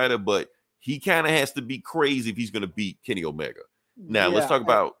Street Fighter, but he kind of has to be crazy if he's going to beat Kenny Omega. Now let's talk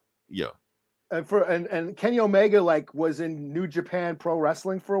about And Kenny Omega like was in New Japan Pro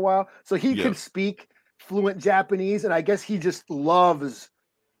Wrestling for a while, so he could speak fluent Japanese, and I guess he just loves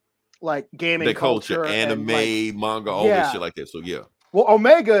like gaming the culture, anime, and, manga, all this shit like that. So well,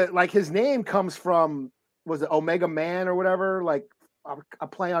 Omega, like his name comes from, was it Omega Man or whatever? Like a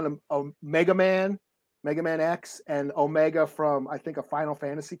play on Mega Man X, and Omega from I think a Final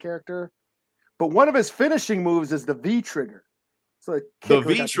Fantasy character. But one of his finishing moves is the V trigger. So the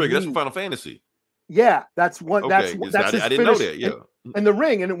V trigger, that's from Final Fantasy. Yeah, that's one. Okay. That's his I didn't know that. Yeah. In the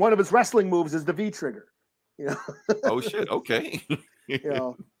ring, and one of his wrestling moves is the V trigger. Oh shit. Okay.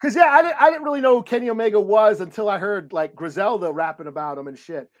 Because I didn't really know who Kenny Omega was until I heard like Griselda rapping about him and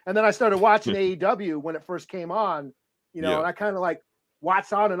shit, and then I started watching AEW when it first came on. And I kind of like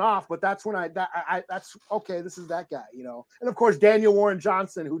watched on and off, but that's when that's okay. This is that guy. And of course Daniel Warren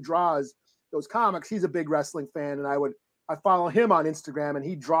Johnson, who draws those comics, he's a big wrestling fan, and I follow him on Instagram, and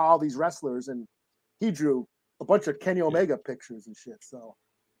he'd draw all these wrestlers, and he drew a bunch of Kenny Omega pictures and shit. So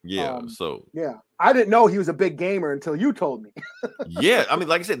I didn't know he was a big gamer until you told me. Yeah, I mean,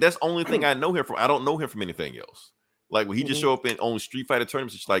 like I said, that's the only thing I know him from. I don't know him from anything else. Like when he just show up on Street Fighter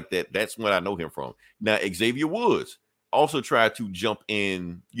tournaments, it's like that. That's what I know him from. Now Xavier Woods also tried to jump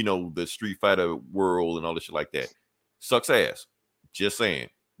in, the Street Fighter world and all this shit like that. Sucks ass. Just saying.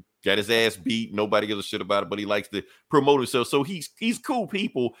 Got his ass beat. Nobody gives a shit about it, but he likes to promote himself. So he's cool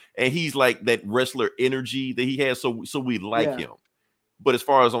people, and he's like that wrestler energy that he has. So we like him. But as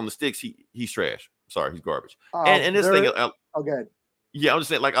far as on the sticks, he's trash. Sorry, he's garbage. And this thing, okay. Yeah, I'm just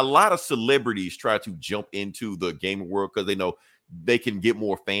saying, like a lot of celebrities try to jump into the gaming world because they know they can get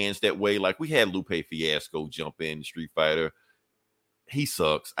more fans that way. Like we had Lupe Fiasco jump in Street Fighter. He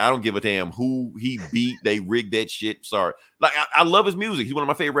sucks. I don't give a damn who he beat. They rigged that shit. Sorry. Like I love his music. He's one of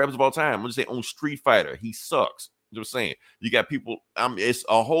my favorite rappers of all time. I'm just saying on Street Fighter, he sucks. I'm just saying. You got people. It's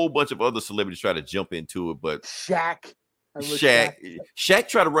a whole bunch of other celebrities try to jump into it, but Shaq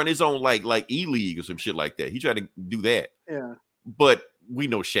tried to run his own like E-League or some shit like that. He tried to do that. Yeah. But we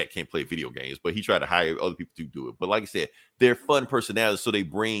know Shaq can't play video games, but he tried to hire other people to do it. But like I said, they're fun personalities, so they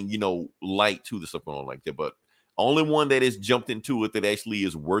bring, light to the stuff going on like that. But only one that has jumped into it that actually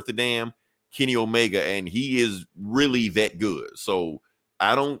is worth a damn, Kenny Omega, and he is really that good. So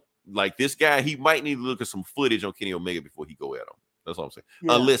I don't like this guy. He might need to look at some footage on Kenny Omega before he go at him. That's all I'm saying.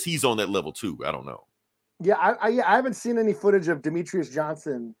 Yeah. Unless he's on that level too. I don't know. Yeah, I haven't seen any footage of Demetrius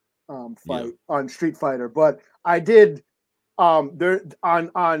Johnson fight on Street Fighter, but I did there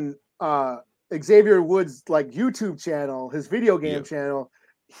on Xavier Woods' like YouTube channel, his video game channel.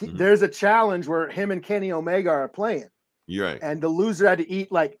 There's a challenge where him and Kenny Omega are playing. You're right. And the loser had to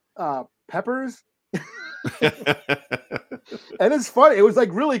eat like peppers. And it's funny. It was like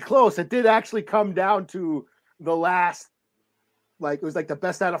really close. It did actually come down to the last, like it was like the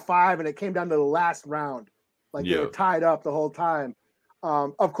best out of 5, and it came down to the last round. Like they were tied up the whole time.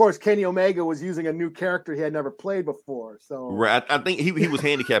 Of course, Kenny Omega was using a new character he had never played before. So right, I think he was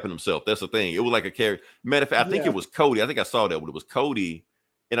handicapping himself. That's the thing. It was like a character. Matter of fact, I think it was Cody. I think I saw that when it was Cody,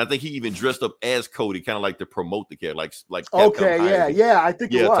 and I think he even dressed up as Cody, kind of like to promote the character, like okay, I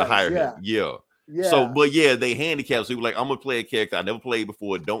think it was to hire him, Yeah. So, but they handicapped. So he was like, I'm gonna play a character I never played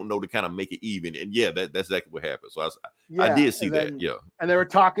before, don't know to kind of make it even. And that's exactly what happened. So I did see that. Yeah. And they were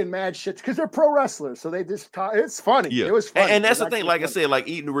talking mad shit because they're pro wrestlers, so they just talk. It's funny. Yeah. It was funny. And that's the thing. Like funny. I said, like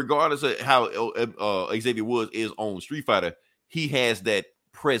even regardless of how Xavier Woods is on Street Fighter, he has that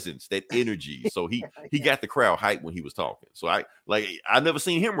presence, that energy. So he got the crowd hyped when he was talking. So I never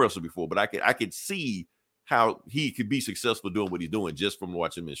seen him wrestle before, but I could see how he could be successful doing what he's doing just from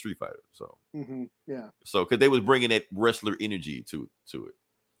watching him in Street Fighter. So yeah. So because they was bringing that wrestler energy to it.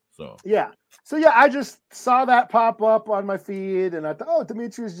 So I just saw that pop up on my feed, and I thought, oh,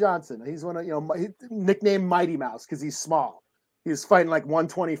 Demetrius Johnson. He's one of nicknamed Mighty Mouse because he's small. He was fighting like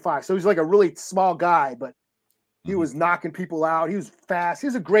 125, so he's like a really small guy, but he was knocking people out. He was fast.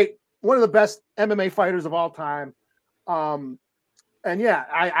 He's one of the best MMA fighters of all time. And yeah,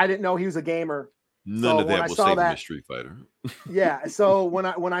 I didn't know he was a gamer. None of that will save him in Street Fighter. Yeah. So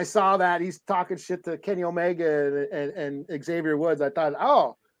when I saw that he's talking shit to Kenny Omega and Xavier Woods, I thought,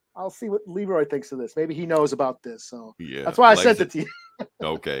 oh, I'll see what Leroy thinks of this. Maybe he knows about this. So yeah, that's why I sent it to you.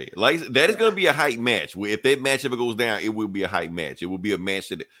 Okay. Like that is going to be a hype match. If that match ever goes down, it will be a hype match. It will be a match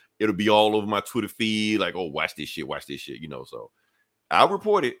that it'll be all over my Twitter feed. Like, oh, watch this shit. So I'll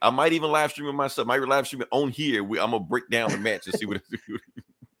report it. I might even live stream it myself. I might live stream it on here. I'm going to break down the match and see what it's doing.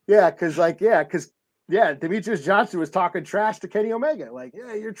 Because Demetrius Johnson was talking trash to Kenny Omega. Like,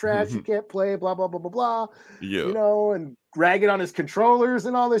 yeah, you're trash. You can't play, blah, blah, blah, blah, blah. Yeah. And ragging on his controllers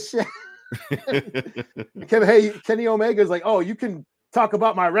and all this shit. Kenny Omega's like, oh, you can talk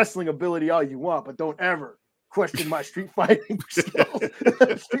about my wrestling ability all you want, but don't ever question my street fighting skills.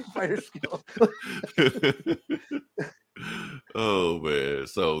 Street fighter skills. Oh man,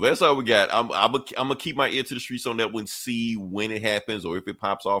 so that's all we got. I'm gonna keep my ear to the streets on that one, see when it happens or if it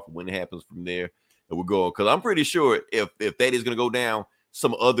pops off, when it happens from there, and we'll go on. Because I'm pretty sure if that is gonna go down,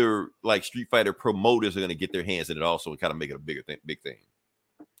 some other like Street Fighter promoters are gonna get their hands in it also and kind of make it a big thing,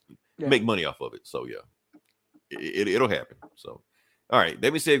 make money off of it. So yeah, it'll happen. So all right,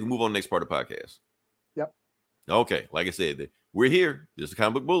 let me say we move on to the next part of the podcast. Yep. Okay, like I said, we're here. This is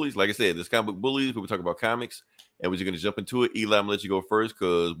Comic Book Bullies. Like I said, this is Comic Book Bullies. We talk about comics. And we're just gonna jump into it. Eli, I'm gonna let you go first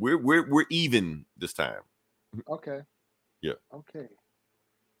because we're even this time. Okay. Yeah. Okay.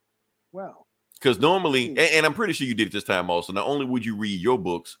 Well. Because normally, and I'm pretty sure you did it this time also. Not only would you read your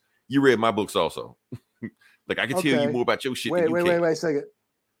books, you read my books also. Like I can tell you more about your shit. Wait a second.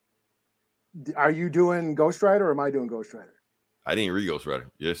 Are you doing Ghost Rider or am I doing Ghost Rider? I didn't read Ghost Rider.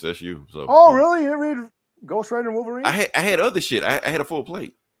 Yes, that's you. So. Oh, really? You didn't read Ghost Rider and Wolverine? I had other shit. I had a full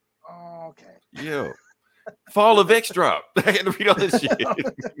plate. Oh, okay. Yeah. Fall of X drop. I had to read all this shit.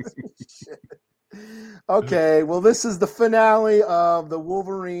 Okay, well, this is the finale of the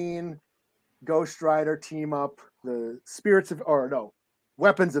Wolverine Ghost Rider team up. The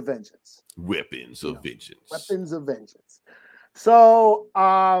Weapons of Vengeance. Weapons of Vengeance. So,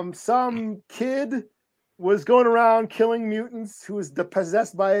 some kid was going around killing mutants who was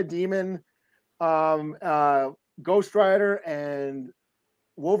possessed by a demon. Ghost Rider and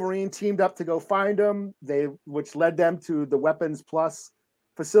Wolverine teamed up to go find him, which led them to the Weapons Plus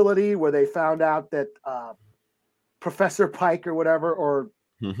facility where they found out that Professor Pike or whatever, or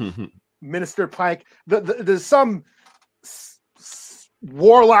Minister Pike, there's some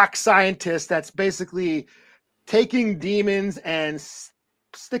warlock scientist that's basically taking demons and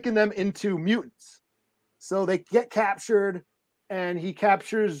sticking them into mutants. So they get captured, and he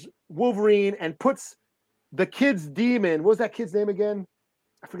captures Wolverine and puts the kid's demon. What was that kid's name again?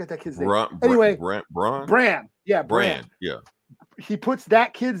 I forget that kid's name. Anyway, Bran. Yeah, Bran. Yeah. He puts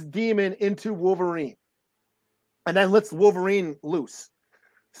that kid's demon into Wolverine and then lets Wolverine loose.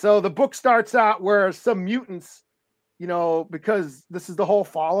 So the book starts out where some mutants, because this is the whole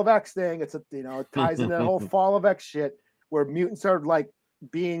Fall of X thing. It ties into that whole Fall of X shit where mutants are like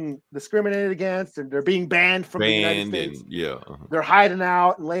being discriminated against and they're being banned from the United States. They're hiding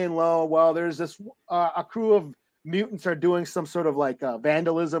out and laying low. Well, there's this a crew of mutants are doing some sort of like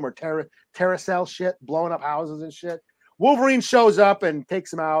vandalism or terracell shit, blowing up houses and shit. Wolverine shows up and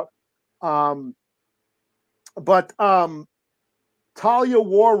takes him out. But Talia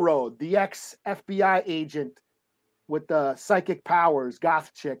Warroad, the ex-FBI agent with the psychic powers,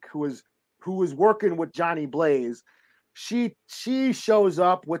 goth chick who was working with Johnny Blaze, she shows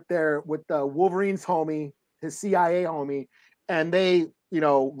up with Wolverine's homie, his CIA homie, and they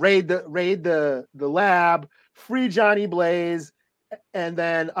raid the lab, free Johnny Blaze, and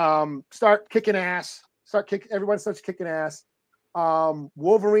then start kicking ass. Everyone starts kicking ass.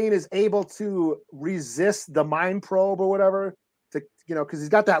 Wolverine is able to resist the mind probe or whatever, because he's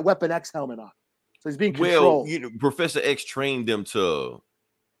got that Weapon X helmet on, so he's being controlled. Professor X trained them to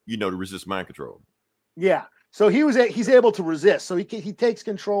resist mind control. Yeah, so he's able to resist, so he takes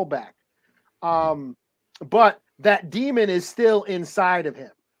control back. But that demon is still inside of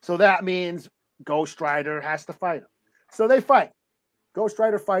him, so that means Ghost Rider has to fight him. So they fight. Ghost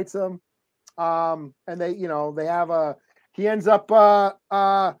Rider fights him. And they have he ends up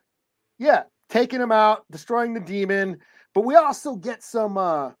taking him out, destroying the demon. But we also get some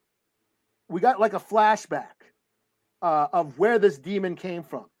we got like a flashback of where this demon came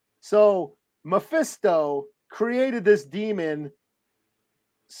from. So Mephisto created this demon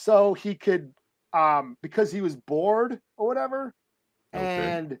so he could because he was bored or whatever. Okay.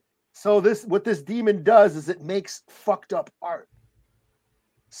 And so what this demon does is it makes fucked up art.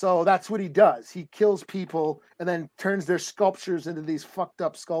 So that's what he does. He kills people and then turns their sculptures into these fucked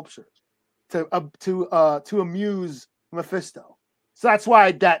up sculptures to amuse Mephisto. So that's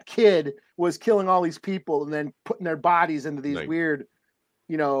why that kid was killing all these people and then putting their bodies into these Like weird,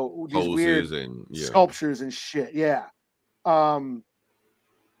 these poses weird and sculptures and shit. Yeah.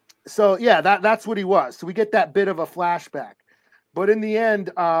 So yeah, that's what he was. So we get that bit of a flashback. But in the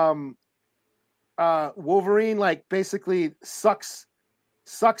end, Wolverine like basically sucks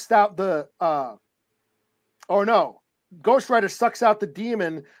out the Ghost Rider sucks out the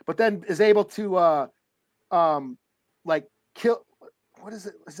demon, but then is able to like kill. What is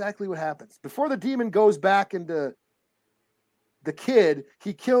it exactly? What happens before the demon goes back into the kid?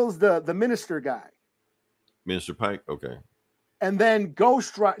 He kills the minister guy, Minister Pike. Okay. and then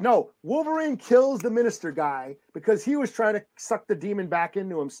Wolverine kills the minister guy because he was trying to suck the demon back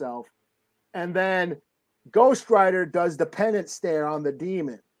into himself, and then Ghost Rider does the penance stare on the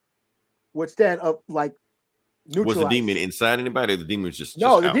demon, which then Was the demon inside anybody? Or the demon was just the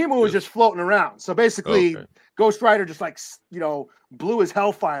out? demon was just floating around. So basically, Okay. Ghost Rider just blew his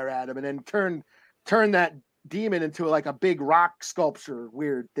hellfire at him and then turned that demon into like a big rock sculpture,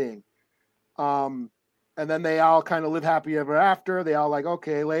 weird thing. And then they all kind of live happy ever after. They all like,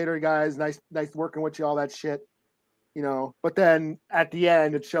 okay, later, guys. Nice working with you, all that shit. But then at the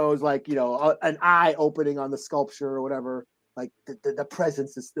end, it shows like, an eye opening on the sculpture or whatever. Like the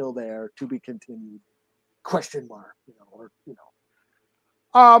presence is still there, to be continued. ?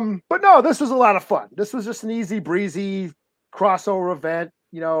 But no, this was a lot of fun. This was just an easy breezy crossover event.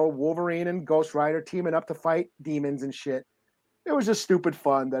 Wolverine and Ghost Rider teaming up to fight demons and shit. It was just stupid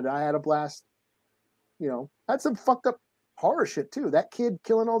fun that I had a blast. Had some fucked up horror shit too. That kid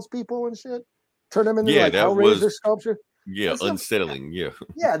killing all those people and shit, turn them into like Hellraiser sculpture. Yeah, unsettling.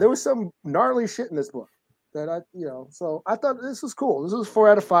 Yeah, there was some gnarly shit in this book that so I thought this was cool. This was 4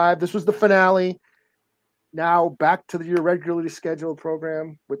 out of 5. This was the finale. Now back to your regularly scheduled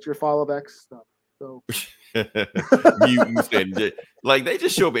program with your Fall of X stuff. So you said like they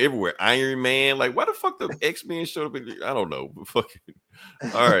just show up everywhere. Iron Man, like why the fuck the X-Men showed up? I don't know. Fucking.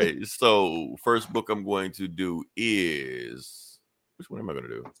 All right. So first book I'm going to do is which one am I going to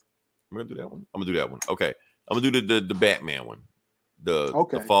do? I'm going to do that one. I'm going to do that one. Okay. I'm going to do the Batman one. The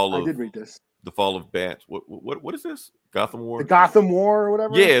fall of I did read this. The Fall of Bats. What is this? Gotham War? The Gotham War or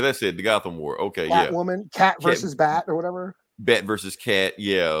whatever? Yeah, that's it. The Gotham War. Okay, Catwoman, Cat versus Bat or whatever. Bat versus Cat.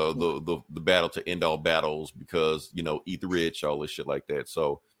 Yeah, the battle to end all battles because, eat the rich, all this shit like that.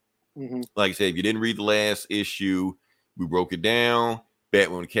 So, like I said, if you didn't read the last issue, we broke it down.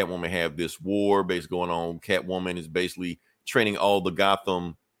 Batman and Catwoman have this war basically going on. Catwoman is basically training all the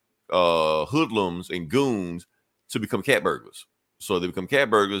Gotham hoodlums and goons to become cat burglars. So they become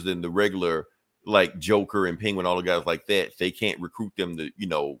cat burglars, then the regular like Joker and Penguin, all the guys like that, they can't recruit them to,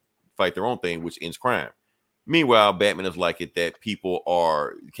 fight their own thing, which ends crime. Meanwhile, Batman is like it that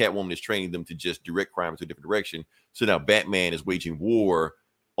Catwoman is training them to just direct crime to a different direction. So now Batman is waging war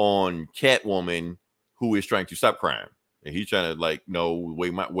on Catwoman, who is trying to stop crime. And he's trying to like, no,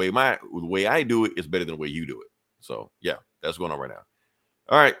 the way I do it is better than the way you do it. So yeah, that's going on right now.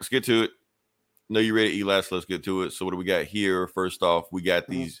 All right, let's get to it. No, you ready, Eli? So let's get to it. So what do we got here? First off, we got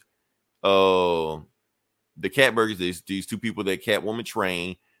these the cat burglars, these two people that Catwoman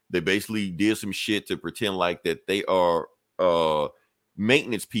trained. They basically did some shit to pretend like that they are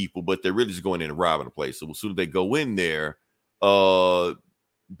maintenance people, but they're really just going in and robbing the place. So as soon as they go in there,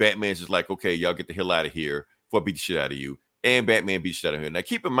 Batman's just like, okay, y'all get the hell out of here before I beat the shit out of you. And Batman beats the shit out of him. Now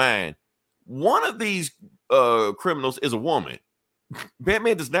keep in mind, one of these criminals is a woman.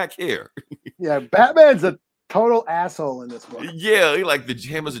 Batman does not care. Yeah, Batman's a total asshole in this book. Yeah, he like the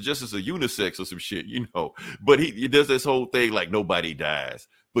hammers of justice are unisex or some shit, But he does this whole thing like nobody dies,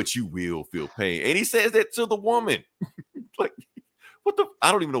 but you will feel pain, and he says that to the woman. Like, what the?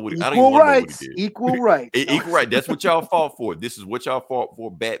 I don't even know what. I don't even know what he did. Equal rights. Equal right. That's what y'all fought for. This is what y'all fought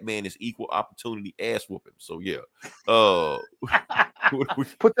for. Batman is equal opportunity ass whooping. So yeah.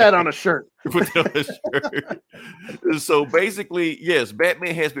 Put that on a shirt. Put that on a shirt. So basically, yes,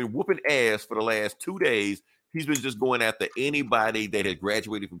 Batman has been whooping ass for the last 2 days. He's been just going after anybody that has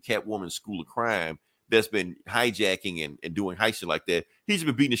graduated from Catwoman's School of Crime that's been hijacking and doing heist shit like that. He's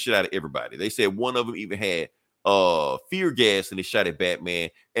been beating the shit out of everybody. They said one of them even had fear gas and they shot at Batman,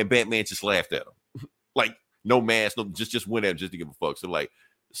 and Batman just laughed at him. Like, no mask, no, just went at him just to give a fuck. So like,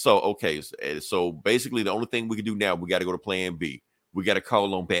 okay, so basically the only thing we can do now, we got to go to plan B. We got to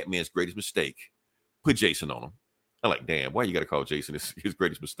call on Batman's greatest mistake. Put Jason on him. I'm like, damn, why you got to call Jason his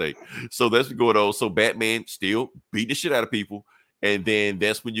greatest mistake? So that's what's going on. So Batman still beating the shit out of people. And then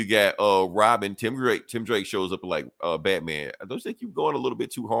that's when you got Robin, Tim Drake shows up like, Batman, I don't think you're going a little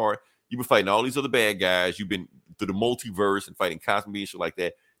bit too hard. You've been fighting all these other bad guys. You've been through the multiverse and fighting Cosby and shit like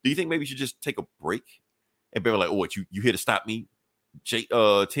that. Do you think maybe you should just take a break? And Batman like, oh, what, you here to stop me,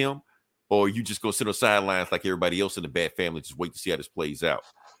 Tim? Or you just go sit on the sidelines like everybody else in the Bat family, just wait to see how this plays out?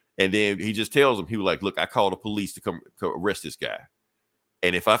 And then he just tells him, he was like, look, I called the police to come arrest this guy.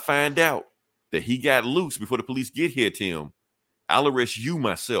 And if I find out that he got loose before the police get here, Tim, I'll arrest you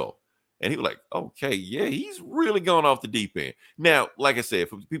myself. And he was like, okay, yeah, he's really gone off the deep end. Now, like I said,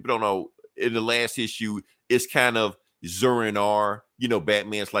 for people don't know, in the last issue, it's kind of Zur-En-Arrh,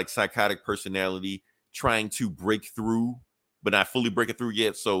 Batman's like psychotic personality trying to break through, but not fully breaking through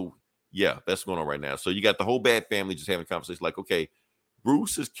yet. So yeah, that's going on right now. So you got the whole Bat family just having a conversation like, okay,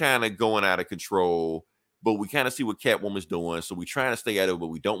 Bruce is kind of going out of control, but we kind of see what Catwoman's doing. So we're trying to stay out of it, but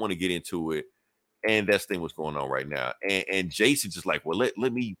we don't want to get into it. And that's the thing what's going on right now. And Jason's just like, well,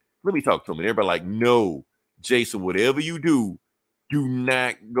 let me talk to him. And everybody like, no, Jason, whatever you do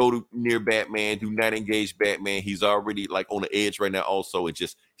not go near Batman. Do not engage Batman. He's already like on the edge right now also. And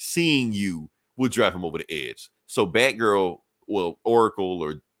just seeing you will drive him over the edge. So Batgirl, well, Oracle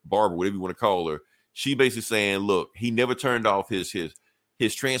or Barbara, whatever you want to call her, she basically saying, look, he never turned off his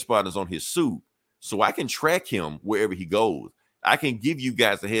transponders on his suit. So I can track him wherever he goes. I can give you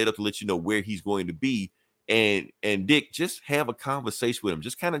guys a head up to let you know where he's going to be. And Dick, just have a conversation with him.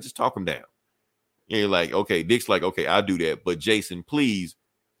 Just kind of just talk him down. And you're like, okay, Dick's like, okay, I'll do that. But Jason, please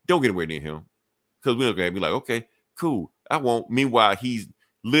don't get anywhere near him. Because we're going to be like, okay, cool, I won't. Meanwhile, he's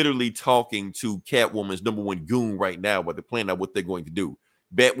literally talking to Catwoman's number one goon right now while they're planning out what they're going to do.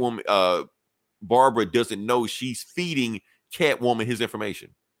 Batwoman, Barbara doesn't know she's feeding Catwoman his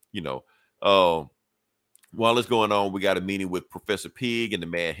information. While it's going on, we got a meeting with Professor Pig and the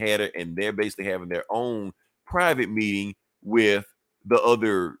Mad Hatter, and they're basically having their own private meeting with the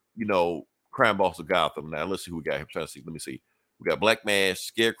other, crime boss of Gotham. Now, let's see who we got here. I'm trying to see. Let me see. We got Black Mask,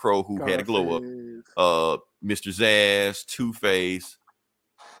 Scarecrow, who had a glow up, Mr. Zsasz, Two-Face,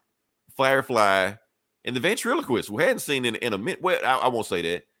 Firefly, and the ventriloquist, who hadn't seen in a minute. Well, I won't say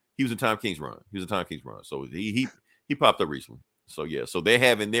that. He was in Tom King's run. So he popped up recently. So yeah, so they're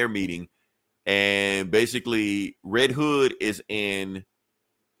having their meeting. And basically, Red Hood is in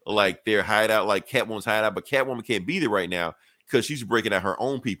like their hideout, like Catwoman's hideout, but Catwoman can't be there right now because she's breaking out her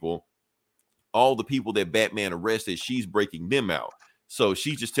own people. All the people that Batman arrested, she's breaking them out. So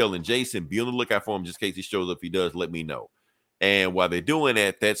she's just telling Jason, be on the lookout for him just in case he shows up. If he does, let me know. And while they're doing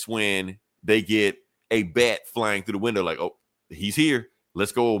that, that's when they get a bat flying through the window, like, oh, he's here.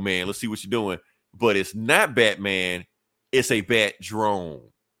 Let's go, old man. Let's see what you're doing. But it's not Batman. It's a bat drone.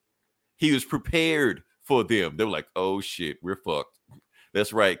 He was prepared for them. They were like, oh, shit, we're fucked.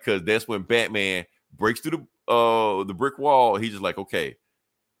 That's right, because that's when Batman breaks through the brick wall. He's just like, okay,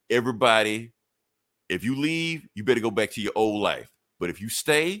 everybody, if you leave, you better go back to your old life. But if you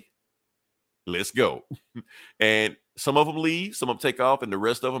stay, let's go. And some of them leave, some of them take off, and the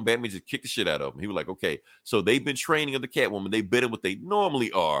rest of them, Batman just kicked the shit out of them. He was like, okay, so they've been training of the Catwoman. They better what they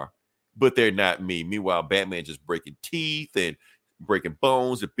normally are, but they're not me. Meanwhile, Batman just breaking teeth and breaking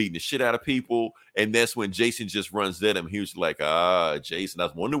bones and beating the shit out of people. And that's when Jason just runs at him. He was like, Jason, I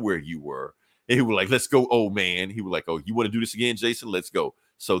was wondering where you were. And he was like, let's go, old man. He was like, oh, you want to do this again, Jason? Let's go.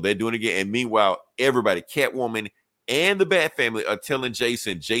 So they're doing it again. And meanwhile, everybody, Catwoman and the Bat family are telling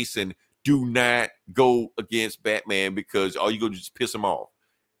Jason, do not go against Batman because all you go do is just piss him off.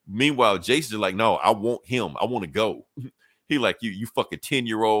 Meanwhile, Jason's like, no, I want him. I want to go. He like, you fucking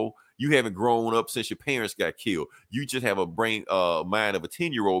 10-year-old. You haven't grown up since your parents got killed. You just have a mind of a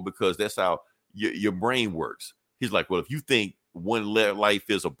 10-year-old because that's how your brain works. He's like, well, if you think one life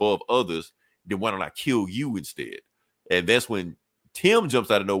is above others, then why don't I kill you instead? And that's when Tim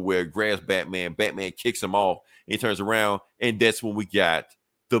jumps out of nowhere, grabs Batman. Batman kicks him off. And he turns around, and that's when we got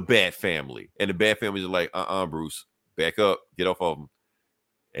the Bat family. And the Bat family is like, Bruce, back up, get off of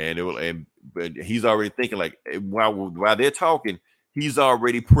him. But he's already thinking like while they're talking, he's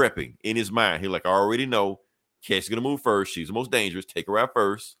already prepping in his mind. He's like, I already know Cat's gonna move first. She's the most dangerous. Take her out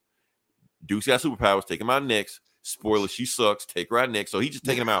first. Duke's got superpowers. Take him out next. Spoiler, she sucks. Take her out next. So he's just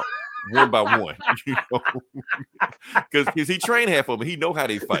taking them out one by one, because he trained half of them. He know how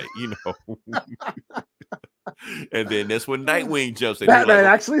they fight, And then that's when Nightwing jumps in. He's Batman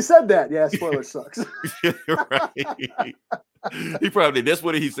like, actually said that. Yeah, spoiler sucks. right. He probably that's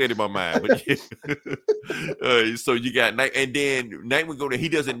what he said in my mind. But yeah. So you got Night, and then Nightwing go there. He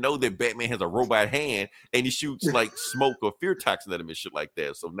doesn't know that Batman has a robot hand, and he shoots like smoke or fear toxin at him and shit like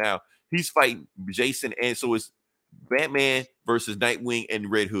that. So now he's fighting Jason, and so it's Batman versus Nightwing and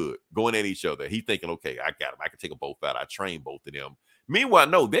Red Hood going at each other. He thinking, okay, I got him. I can take them both out. I trained both of them. Meanwhile,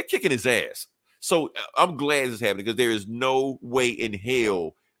 no, they're kicking his ass. So I'm glad this is happening because there is no way in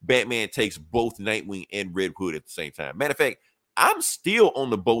hell Batman takes both Nightwing and Red Hood at the same time. Matter of fact, I'm still on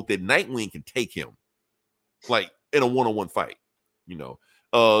the boat that Nightwing can take him, like in a one-on-one fight, you know.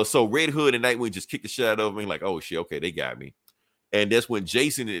 So Red Hood and Nightwing just kick the shit out of me, like, oh shit, okay, they got me. And that's when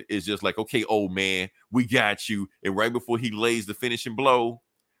Jason is just like, okay, old man, we got you. And right before he lays the finishing blow,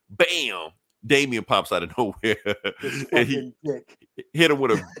 bam, Damian pops out of nowhere, and he hit him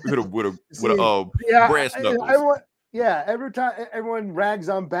with a brass knuckles. Every time everyone rags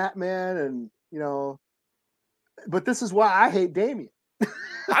on Batman, and you know. But this is why I hate Damian.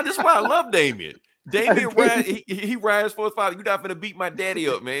 That's why I love Damian. Damian rides, he rides for his father. You're not gonna beat my daddy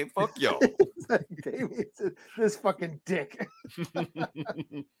up, man. Fuck y'all. Damian, this fucking dick.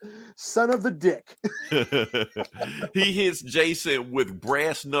 Son of the dick. He hits Jason with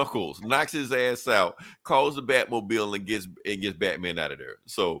brass knuckles, knocks his ass out, calls the Batmobile and gets Batman out of there.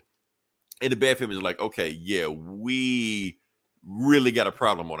 So, and the Batman is like, okay, yeah, we really got a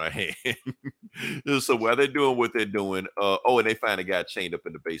problem on our hand. So while they're doing what they're doing, and they find a guy chained up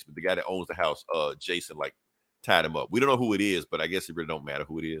in the basement. The guy that owns the house, Jason, like tied him up. We don't know who it is, but I guess it really don't matter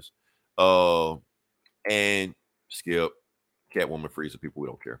who it is. And Skip, Catwoman frees the people. We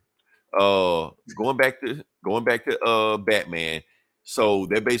don't care. Going back to Batman. So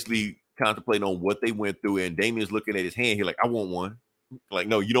they're basically contemplating on what they went through, and Damian's looking at his hand. He's like, I want one. Like,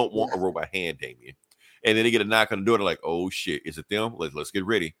 no, you don't want a robot hand, Damian. And then they get a knock on the door. They're like, oh, shit, is it them? Let's get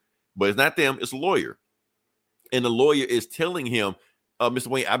ready. But it's not them. It's a lawyer. And the lawyer is telling him, Mr.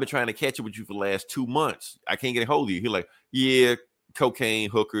 Wayne, I've been trying to catch up with you for the last 2 months. I can't get a hold of you. He's like, yeah, cocaine,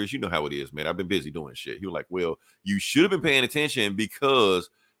 hookers. You know how it is, man. I've been busy doing shit. He was like, well, you should have been paying attention because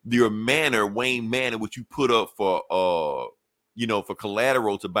your manor, Wayne Manor, which you put up for, for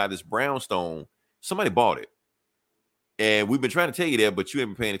collateral to buy this brownstone, somebody bought it. And we've been trying to tell you that, but you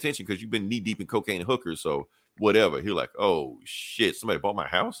haven't been paying attention because you've been knee deep in cocaine and hookers. So whatever. He's like, oh shit, somebody bought my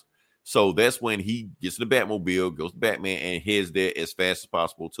house. So that's when he gets in the Batmobile, goes to Batman, and heads there as fast as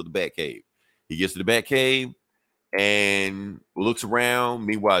possible to the Batcave. He gets to the Batcave and looks around.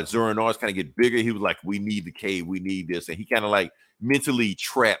 Meanwhile, Zur-En-Arrh's kind of get bigger. He was like, we need the cave. We need this. And he kind of like mentally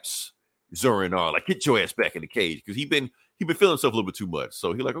traps Zur-En-Arrh, like, get your ass back in the cage. Because he been feeling himself a little bit too much.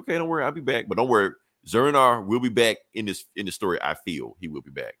 So he's like, okay, don't worry, I'll be back. But don't worry, Zur-En-Arrh will be back in the story. I feel he will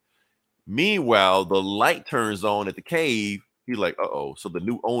be back. Meanwhile, the light turns on at the cave. He's like, uh-oh. So the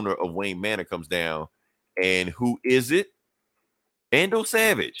new owner of Wayne Manor comes down. And who is it? Vandal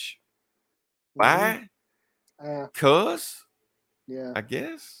Savage. Why? Cuz? Yeah. I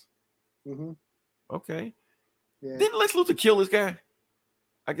guess. Mm-hmm. Okay. Yeah. Didn't Lex Luthor kill this guy?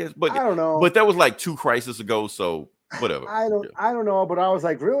 I guess. But I don't know. But that was like 2 crises ago, so whatever. I don't know, but I was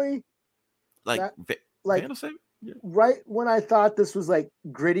like, really? Vandal Savage? Yeah. Right when I thought this was like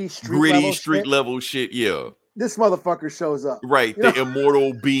gritty street level shit, yeah. This motherfucker shows up. Right, the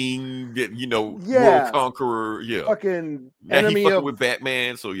immortal being, world conqueror, yeah. Fucking now enemy he fucking of with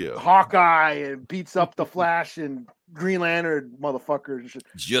Batman, so yeah. Hawkeye and beats up the Flash and Green Lantern motherfuckers and shit.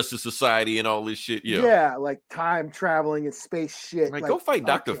 Justice Society and all this shit, yeah. Yeah, like time traveling and space shit. Like, go fight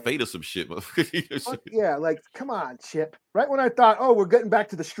Dr. Fate or some shit. Yeah, like, come on, Chip. Right when I thought, oh, we're getting back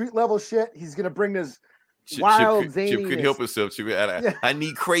to the street level shit, he's gonna bring this wild Chip couldn't help himself. I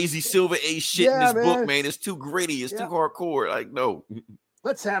need crazy Silver Age shit in this book, man. It's too gritty. It's too hardcore. Like, no.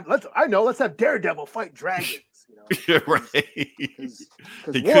 Let's have Daredevil fight dragons. Right.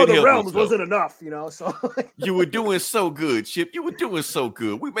 Because War of the Realms wasn't enough, So you were doing so good, Chip. You were doing so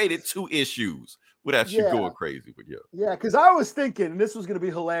good. We made it 2 issues without you going crazy. But yeah, because I was thinking, and this was gonna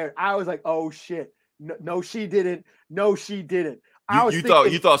be hilarious. I was like, oh shit, no, she didn't. No, she didn't. You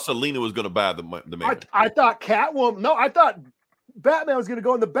thought Selena was going to buy the man. I thought Catwoman. No, I thought Batman was going to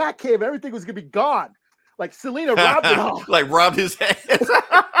go in the Batcave and everything was going to be gone. Like Selena robbed it all. Like robbed his ass.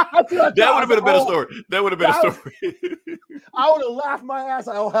 That would have been a better story. That would have been a story. I would have laughed my ass.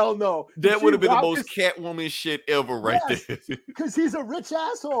 Oh hell no. That would have been the most Catwoman shit ever, right there. Because he's a rich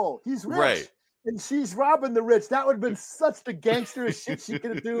asshole. He's rich. Right. And she's robbing the rich. That would have been such the gangsterish shit she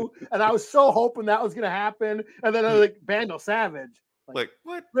could do. And I was so hoping that was going to happen. And then I was like, Vandal Savage. Like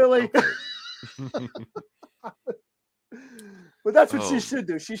what? Really? Okay. But that's what she should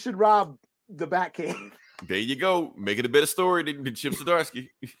do. She should rob the Batcave. There you go. Make it a better story than Chip Zdarsky.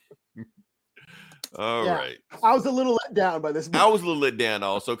 All right. I was a little let down by this book. I was a little let down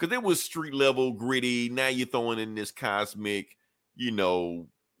also because it was street level, gritty. Now you're throwing in this cosmic,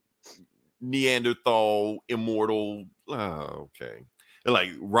 Neanderthal, immortal. Oh, okay. And like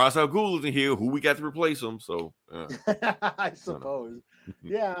Ra's al Ghul is in here. Who we got to replace him? So I suppose.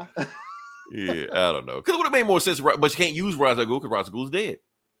 Yeah. Yeah, I don't know. Because it would have made more sense, but you can't use Ra's al Ghul because Ra's al Ghul's dead.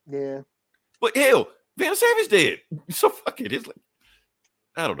 Yeah. But hell, Van Savage dead. So fuck it. It's like,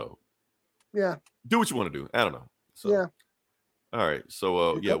 I don't know. Yeah. Do what you want to do. I don't know. So, yeah. All right.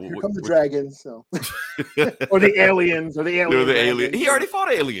 So here come the dragons. So or the aliens. Or the aliens. He already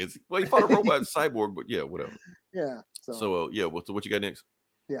fought aliens. Well, he fought a robot cyborg, but yeah, whatever. Yeah. So so what you got next?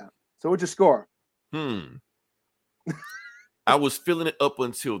 Yeah. So what'd you score? I was feeling it up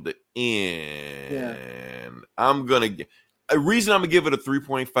until the end. Yeah. I'm gonna give a reason I'm gonna give it a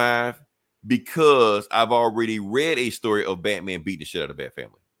 3.5 because I've already read a story of Batman beating the shit out of Bat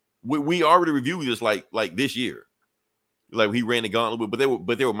Family. We already reviewed this like this year. Like he ran the gauntlet, but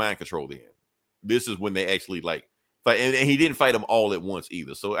they were mind controlled then. This is when they actually like fight, and he didn't fight them all at once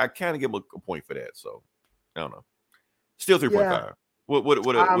either. So I kind of give him a point for that. So I don't know. Still 3.5. Yeah. What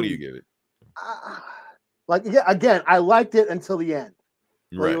do you give it? Again, I liked it until the end.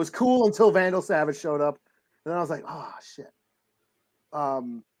 Like, right. It was cool until Vandal Savage showed up, and then I was like, oh shit.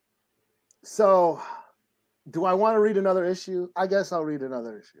 So do I want to read another issue? I guess I'll read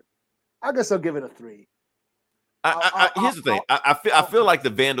another issue. I guess I'll give it a 3. Here's the thing. I feel like the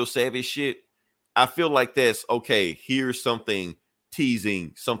Vandal Savage shit. I feel like that's okay. Here's something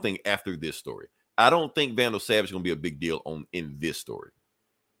teasing something after this story. I don't think Vandal Savage is gonna be a big deal in this story.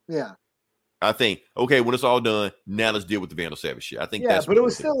 Yeah. I think okay when it's all done, now let's deal with the Vandal Savage shit. I think that's. But it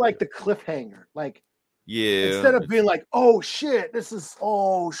was still like the cliffhanger. Like instead of being like, oh shit,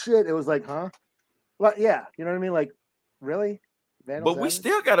 it was like, huh? Well, yeah, you know what I mean? Like, really? But we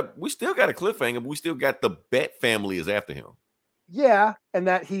still got a cliffhanger. But we still got the Bat Family is after him. Yeah, and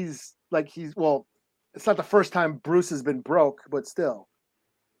that it's not the first time Bruce has been broke, but still,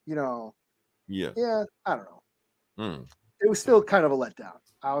 Yeah. Yeah, I don't know. It was still kind of a letdown.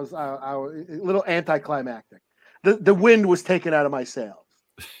 I was a little anticlimactic. The wind was taken out of my sails.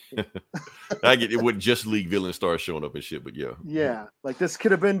 I get it when Justice League villains start showing up and shit, but yeah. Yeah, like this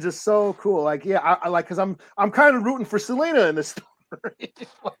could have been just so cool. Like, yeah, I like because I'm kind of rooting for Selena in this story.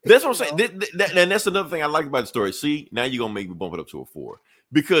 That's what I'm saying. And that's another thing I like about the story. See, now you're gonna make me bump it up to a 4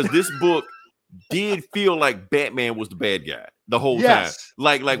 because this book did feel like Batman was the bad guy the whole time.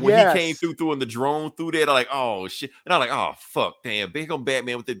 Like when he came through in the drone through there, I'm like, oh shit, and I'm like, oh fuck, damn, here come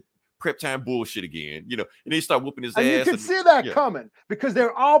Batman with the prep time bullshit again, and then he start whooping his ass. You can see that coming because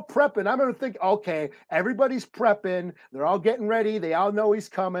they're all prepping. I'm gonna think, okay, everybody's prepping, they're all getting ready, they all know he's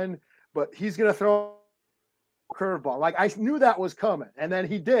coming, but he's gonna throw a curveball. Like I knew that was coming, and then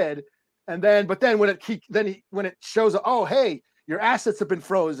he did, but then when it shows, oh hey, your assets have been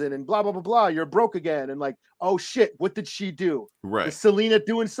frozen and blah blah blah blah, you're broke again, and like, oh shit, what did she do? Right? Is Selena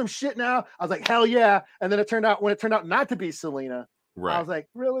doing some shit now? I was like, hell yeah, and then it turned out not to be Selena. Right. I was like,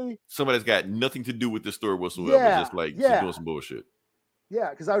 really? Somebody's got nothing to do with this story whatsoever. Just like she's doing some bullshit. Yeah,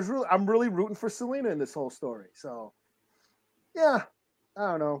 because I'm really rooting for Selena in this whole story. So, yeah,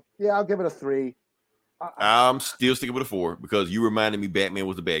 I don't know. Yeah, I'll give it a 3. I'm still sticking with a 4 because you reminded me Batman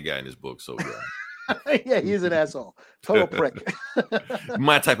was the bad guy in this book. So yeah. Yeah, he's an asshole, total prick.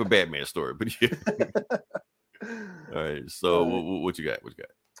 My type of Batman story, but yeah. All right. So what you got? What you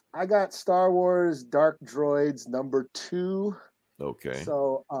got? I got Star Wars Dark Droids #2. Okay.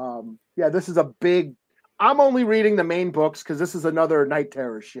 So, this is a big. I'm only reading the main books because this is another Night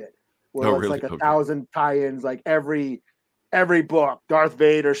Terror shit. Where it's like 1,000 tie-ins, like every book. Darth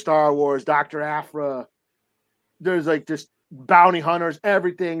Vader, Star Wars, Dr. Aphra. There's like just bounty hunters.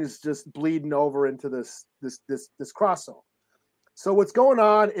 Everything's just bleeding over into this crossover. So what's going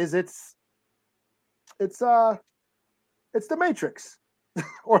on is it's the Matrix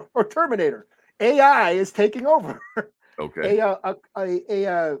or Terminator. AI is taking over. Okay.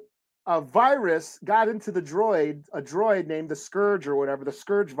 A virus got into a droid named the Scourge or whatever, the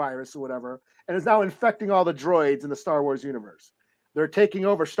Scourge virus or whatever, and is now infecting all the droids in the Star Wars universe. They're taking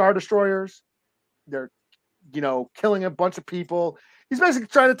over Star Destroyers. They're, killing a bunch of people. He's basically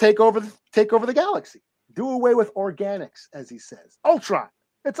trying to take over the galaxy, do away with organics, as he says. Ultron.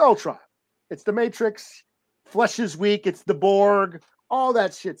 It's Ultron. It's the Matrix. Flesh is weak. It's the Borg. All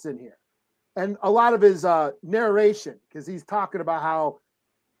that shit's in here. And a lot of his narration, because he's talking about how,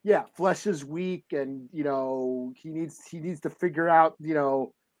 flesh is weak, and he needs to figure out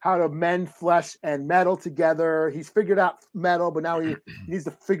how to mend flesh and metal together. He's figured out metal, but now he needs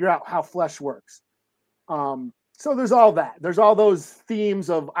to figure out how flesh works. So there's all that. There's all those themes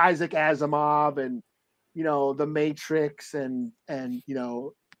of Isaac Asimov and the Matrix and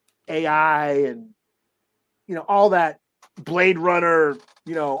AI and all that Blade Runner,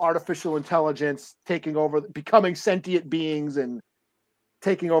 artificial intelligence taking over, becoming sentient beings and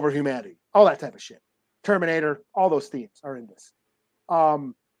taking over humanity. All that type of shit. Terminator, all those themes are in this.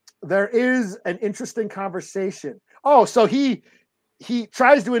 There is an interesting conversation. Oh, so he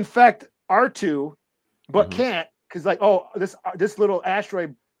tries to infect R2, but can't because this little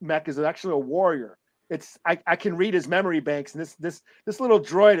asteroid mech is actually a warrior. I can read his memory banks, and this little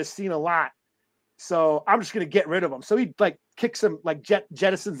droid has seen a lot, so I'm just gonna get rid of him. So he kicks him,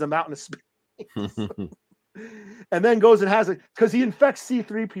 jettisons him out into space, and then goes and has it because he infects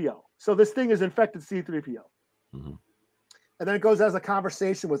C-3PO. So this thing is infected C-3PO, and then it goes as a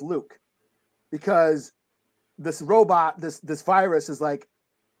conversation with Luke because this robot, this virus is like.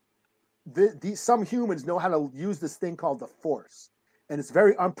 Some humans know how to use this thing called the Force, and it's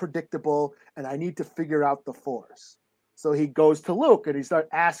very unpredictable, and I need to figure out the Force. So he goes to Luke and he starts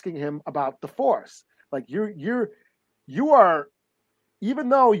asking him about the Force. Like you are, even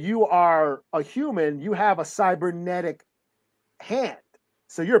though you are a human, you have a cybernetic hand,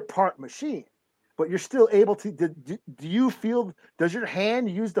 so you're part machine, but you're still able to. Do you feel? Does your hand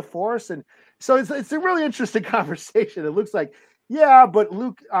use the Force? And so it's a really interesting conversation. It looks like. Yeah, but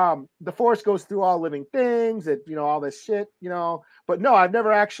Luke, the Force goes through all living things and, all this shit, but no, I've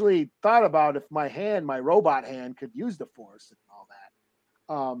never actually thought about if my robot hand could use the Force and all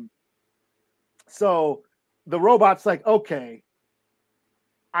that. So the robot's like, okay,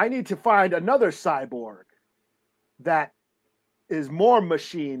 I need to find another cyborg that is more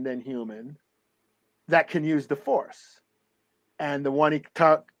machine than human that can use the Force. And the one he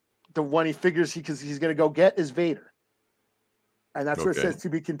figures he's going to go get is Vader. And that's where it says to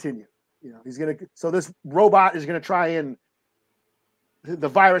be continued. So this robot is going to try and the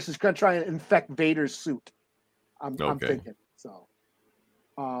virus is going to try and infect Vader's suit. I'm thinking. So,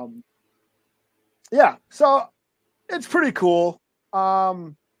 yeah. So it's pretty cool.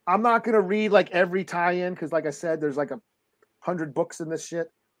 I'm not going to read every tie-in because, like I said, there's 100 books in this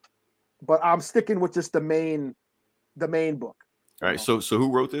shit. But I'm sticking with just the main book. All right. So who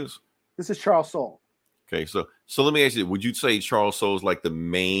wrote this? This is Charles Soule. Okay, so let me ask you: would you say Charles Soule's the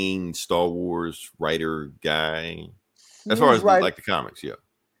main Star Wars writer guy, as far as the comics? Yeah,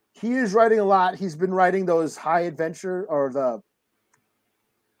 he is writing a lot. He's been writing those High Adventure or the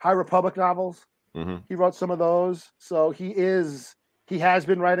High Republic novels. He wrote some of those, so he has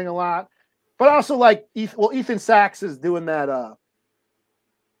been writing a lot. But also, Ethan Sachs is doing that.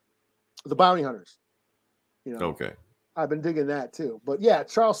 The Bounty Hunters. Okay. I've been digging that too. But yeah,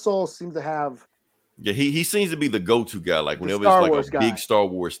 Charles Soule seems to have. Yeah, he seems to be the go-to guy. Whenever it's a big Star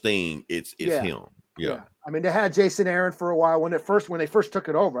Wars thing, it's him. Yeah. I mean, they had Jason Aaron for a while when they first took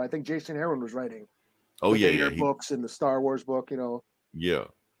it over. I think Jason Aaron was writing. Books and the Star Wars book. Yeah.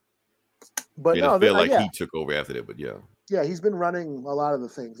 But it felt like he took over after that. But yeah. Yeah, he's been running a lot of the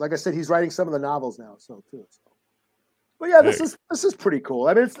things. Like I said, he's writing some of the novels now. So too. But yeah, this is pretty cool.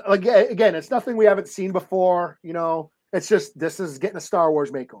 I mean, it's again, it's nothing we haven't seen before. It's just this is getting a Star Wars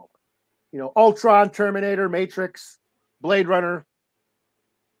makeover. Ultron, Terminator, Matrix, Blade Runner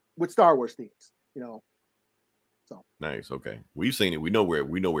with Star Wars themes, So nice. Okay. We've seen it. We know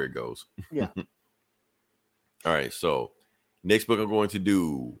where it goes. Yeah. All right. So next book I'm going to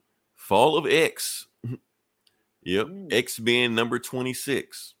do Fall of X. Yep. X-Men number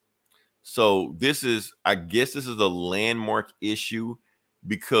 26. So I guess this is a landmark issue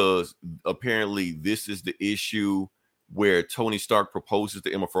because apparently this is the issue where Tony Stark proposes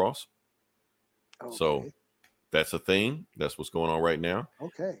to Emma Frost. Okay. So that's a thing. That's what's going on right now.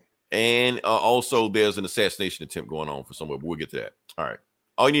 Okay. And also there's an assassination attempt going on for somewhere. But we'll get to that. All right.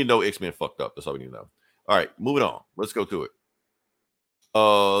 All you need to know, X-Men fucked up. That's all we need to know. All right. Moving on. Let's go through it.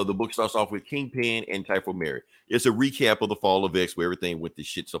 The book starts off with Kingpin and Typhoid Mary. It's a recap of the fall of X where everything went to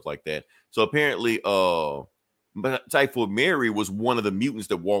shit, stuff like that. So apparently Typhoid Mary was one of the mutants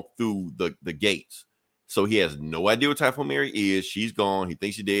that walked through the gates. So he has no idea what Typhoid Mary is. She's gone. He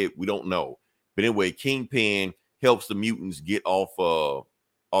thinks she's dead. We don't know. But anyway, Kingpin helps the mutants get off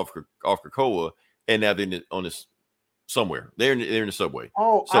Krakoa, and now they're on this somewhere. They're in the subway.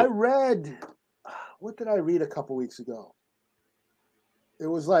 Oh, so, I read. What did I read a couple weeks ago? It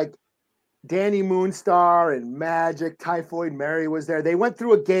was Danny Moonstar and Magic. Typhoid Mary was there. They went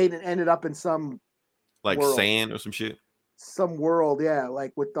through a gate and ended up in some world. Sand or some shit. Some world, yeah,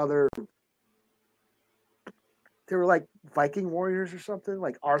 with other. They were Viking warriors or something,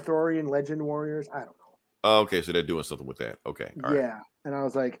 Arthurian legend warriors. I don't know. Oh, okay, so they're doing something with that. Okay. All right. Yeah. And I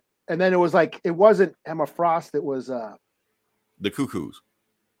was and then it was like it wasn't Emma Frost. It was The Cuckoos.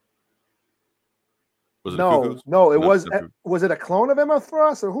 Was it the no, Cuckoos? no. It No, was the Cuckoos. Was it a clone of Emma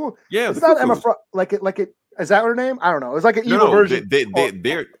Frost or who? Yeah, it's the not Emma Cuckoos. Frost. Like it. Is that her name? I don't know. It's like an evil No, version.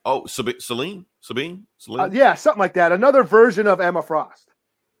 they're Celine. Yeah, something like that. Another version of Emma Frost.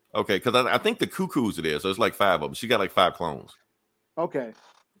 Okay, because I think the Cuckoos it is. So it's like 5 of them. She got like 5 clones. Okay.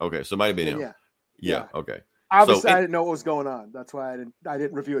 Okay, so it might have been him. Yeah. Yeah. Okay. Obviously, I didn't know what was going on. That's why I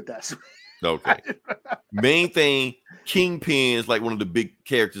didn't review it that. Okay. Main thing, Kingpin's like one of the big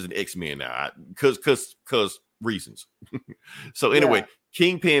characters in X-Men now, because reasons. So anyway,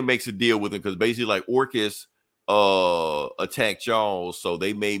 Kingpin makes a deal with him because basically like Orcus attacked y'all, so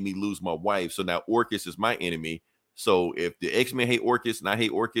they made me lose my wife. So now Orcus is my enemy. So if the X-Men hate Orcus and I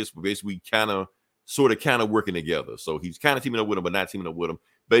hate Orcus, we're basically kind of working together. So he's kind of teaming up with him, but not teaming up with him.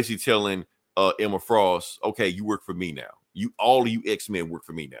 Basically telling Emma Frost, okay, you work for me now. All of you X-Men work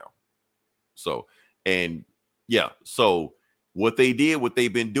for me now. So, and yeah, so what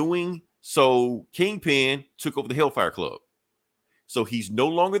they've been doing, so Kingpin took over the Hellfire Club. So he's no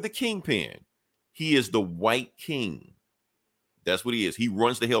longer the Kingpin. He is the White King. That's what he is. He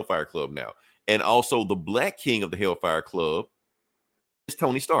runs the Hellfire Club now. And also the Black King of the Hellfire Club is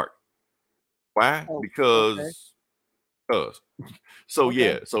Tony Stark. Why? Because. So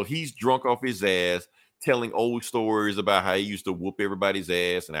yeah, so he's drunk off his ass, telling old stories about how he used to whoop everybody's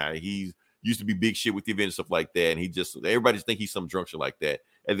ass and how he used to be big shit with the event and stuff like that. And everybody just think he's some drunk shit like that.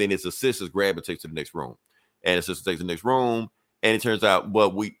 And then his assistant grab and takes to the next room. And his assistant takes to the next room. And it turns out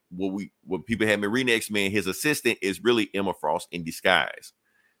what people have been reading X-Men, his assistant is really Emma Frost in disguise.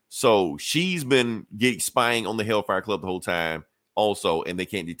 So she's been spying on the Hellfire Club the whole time also, and they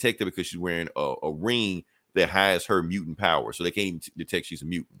can't detect her because she's wearing a ring that has her mutant power. So they can't even detect she's a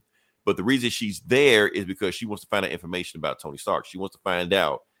mutant. But the reason she's there is because she wants to find out information about Tony Stark. She wants to find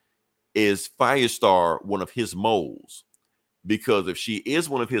out, is Firestar one of his moles? Because if she is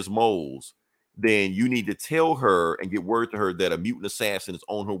one of his moles, then you need to tell her and get word to her that a mutant assassin is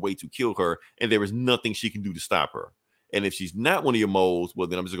on her way to kill her, and there is nothing she can do to stop her. And if she's not one of your moles, well,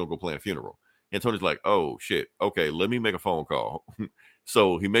 then I'm just going to go plan a funeral. And Tony's like, oh, shit. Okay, let me make a phone call.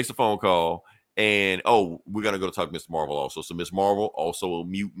 So he makes a phone call. And, we're going to go to talk to Miss Marvel also. So Miss Marvel, also a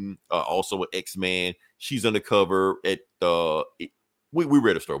mutant, also an X-Man. She's undercover at we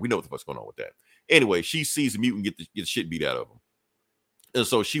read a story. We know what the fuck's going on with that. Anyway, she sees the mutant get the shit beat out of him. And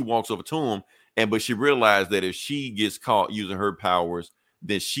so she walks over to him. But she realized that if she gets caught using her powers,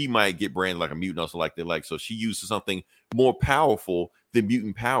 then she might get branded like a mutant or something like that. So she uses something more powerful than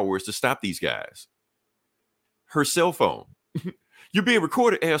mutant powers to stop these guys. Her cell phone. You're being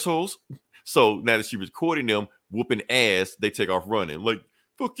recorded, assholes. So now that she's recording them, whooping ass, they take off running. Like,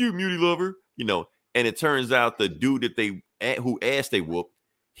 fuck you, mutie lover. And it turns out the dude who ass they whoop,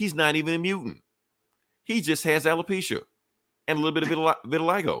 he's not even a mutant. He just has alopecia and a little bit of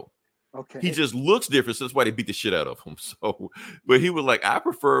vitiligo. Okay. He just looks different, so that's why they beat the shit out of him. So, but he was like, I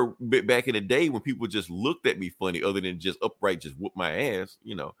prefer back in the day when people just looked at me funny, other than just upright, just whoop my ass,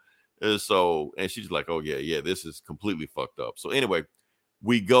 And she's like, oh yeah, this is completely fucked up. So anyway,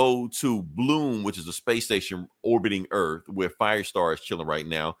 we go to Bloom, which is a space station orbiting Earth, where Firestar is chilling right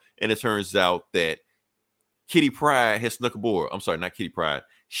now, and it turns out that Kitty Pryde has snuck aboard. I'm sorry, not Kitty Pryde,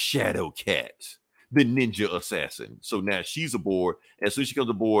 Shadowcat, the ninja assassin. So now she's aboard. And as soon as she comes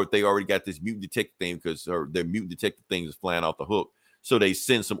aboard, they already got this mutant detective thing because their mutant detective thing is flying off the hook. So they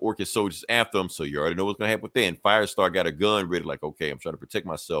send some Orcus soldiers after them. So you already know what's going to happen with that. And Firestar got a gun ready, like, okay, I'm trying to protect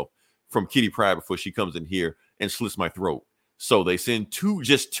myself from Kitty Pryde before she comes in here and slits my throat. So they send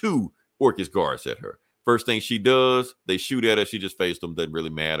just two Orcus guards at her. First thing she does, they shoot at her. She just faced them. Doesn't really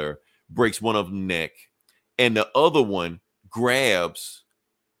matter. Breaks one of them neck. And the other one grabs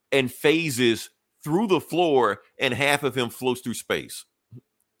and phases through the floor, and half of him floats through space,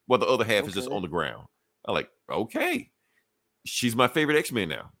 while the other half is just on the ground. I'm like, okay, she's my favorite X-Men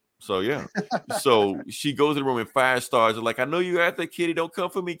now. So yeah, so she goes in the room and Firestars are like, I know you're out there, Kitty. Don't come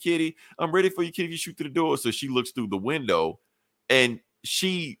for me, Kitty. I'm ready for you, Kitty. If you shoot through the door. So she looks through the window, and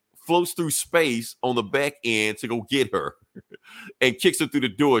she floats through space on the back end to go get her, and kicks her through the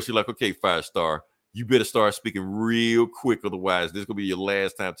door. She's like, okay, Firestar, you better start speaking real quick, otherwise this is gonna be your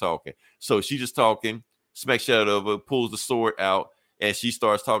last time talking. So she's just talking, smacks shit out of her, pulls the sword out, and she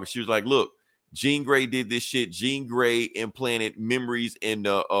starts talking. She was like, look, Jean Grey did this shit. Jean Grey implanted memories in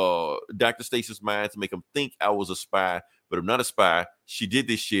Dr. Stacy's mind to make him think I was a spy, but I'm not a spy. She did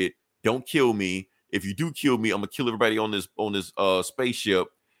this shit. Don't kill me. If you do kill me, I'm gonna kill everybody on this spaceship,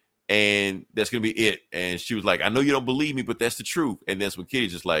 and that's gonna be it. And she was like, I know you don't believe me, but that's the truth. And that's when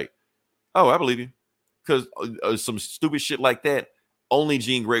Kitty's just like, oh, I believe you. Because some stupid shit like that, Only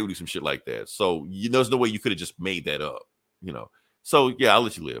Jean Grey would do some shit like that. So there's no way you could have just made that up, So yeah, I'll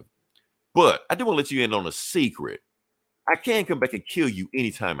let you live. But I do want to let you in on a secret. I can come back and kill you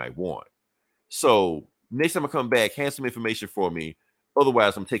anytime I want. So next time I come back, hand some information for me.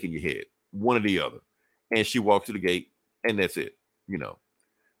 Otherwise, I'm taking your head. One or the other. And she walks to the gate, and that's it.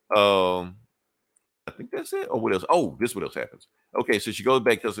 I think that's it. Or what else? Oh, this is what else happens. Okay, so she goes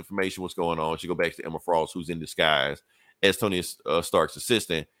back, tells information what's going on. She goes back to Emma Frost, who's in disguise as Tony Stark's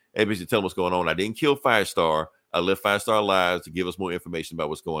assistant. And basically tell him what's going on. I didn't kill Firestar. I left Firestar alive to give us more information about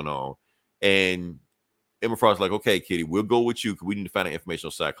what's going on. And Emma Frost's like, okay, Kitty, we'll go with you because we need to find out information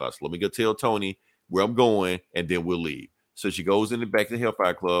on Cyclops. Let me go tell Tony where I'm going, and then we'll leave. So she goes in the back to the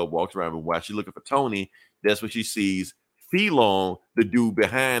Hellfire Club, walks around, and while she's looking for Tony, that's when she sees Phelon, the dude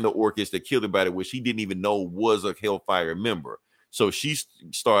behind the Orchis that killed everybody, which she didn't even know was a Hellfire member. So she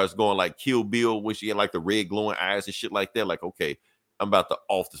starts going like Kill Bill, when she had like the red glowing eyes and shit like that. Like, okay, I'm about to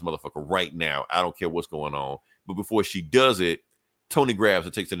off this motherfucker right now. I don't care what's going on. But before she does it, Tony grabs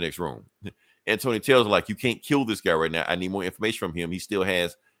her, takes her to the next room. And Tony tells her, like, you can't kill this guy right now. I need more information from him. He still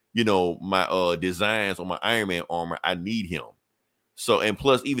has, my designs on my Iron Man armor. I need him. So, and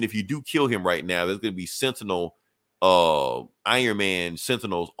plus, even if you do kill him right now, there's going to be Sentinel, Iron Man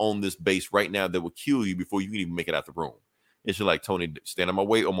Sentinels on this base right now that will kill you before you can even make it out the room. And she's like, Tony, stand on my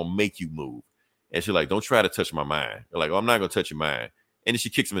way, or I'm going to make you move. And she's like, don't try to touch my mind. They're like, oh, I'm not going to touch your mind. And then she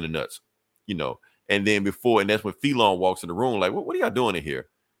kicks him in the nuts, And then and that's when Phelon walks in the room, like, what are y'all doing in here?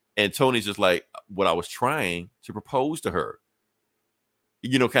 And Tony's just like, what I was trying to propose to her,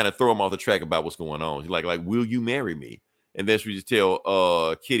 kind of throw him off the track about what's going on. He's like, will you marry me? And then she just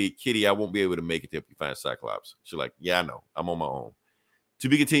tell Kitty, I won't be able to make it if you find Cyclops. She's like, yeah, I know. I'm on my own. To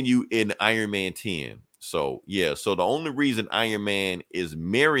be continued in Iron Man 10. So, yeah. So the only reason Iron Man is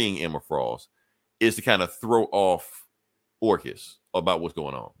marrying Emma Frost is to kind of throw off Orchis about what's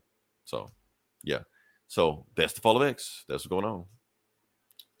going on. So, yeah. So that's the Fall of X. That's what's going on.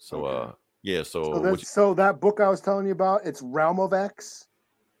 So, okay. Yeah. So that book I was telling you about, it's Realm of X.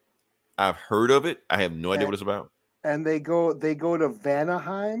 I've heard of it. I have no idea what it's about. And they go to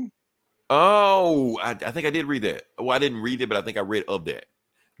Vanaheim. Oh, I think I did read that. Well, I didn't read it, but I think I read of that.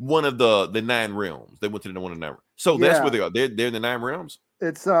 One of the 9 realms. They went to one of the 9. So that's where they are. They're in the 9 realms.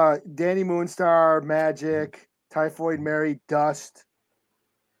 It's Danny Moonstar, Magic, Typhoid Mary, Dust,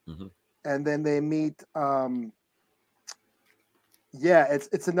 and then they meet.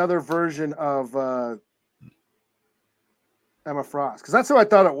 It's another version of Emma Frost, because that's who I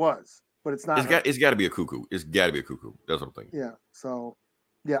thought it was, but it's not. It's got to be a cuckoo. It's got to be a cuckoo. That's what I'm thinking. Yeah. So,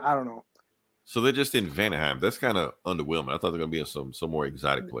 yeah, I don't know. So they're just in Vanaheim. That's kind of underwhelming. I thought they're gonna be in some more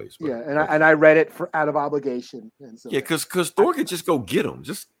exotic place. But, yeah, and I read it out of obligation. And so, yeah, because Thor could just go get them.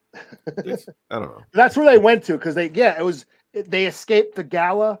 Just I don't know. That's where they went to, because they escaped the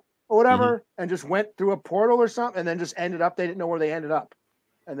gala or whatever and just went through a portal or something, and then just ended up. They didn't know where they ended up,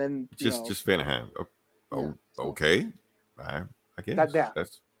 and then just Vanaheim. Okay, I guess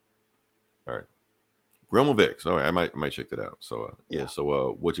that's all right. Realm of X. All right, I might check that out. So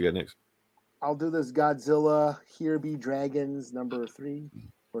So what you got next? I'll do this Godzilla Here Be Dragons number 3,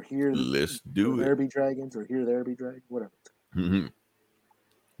 or here. Let's do it. There be dragons, or here there be dragons, whatever.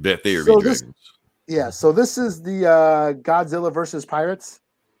 That there be dragons. So this is the Godzilla versus pirates.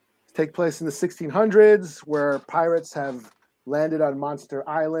 Take place in the 1600s, where pirates have landed on Monster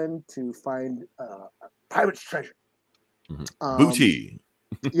Island to find pirates' treasure. Booty.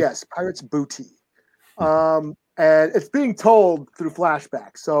 Yes, pirates' booty. And it's being told through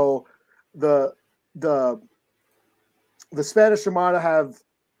flashbacks. So the Spanish Armada have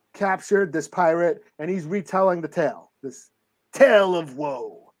captured this pirate, and he's retelling the tale, this tale of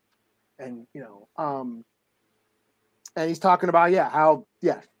woe, and and he's talking about how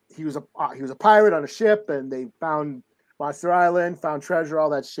he was a pirate on a ship, and they found Monster Island, found treasure, all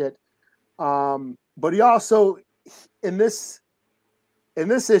that shit. But he also in this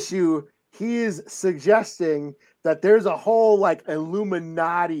issue, he is suggesting that there's a whole like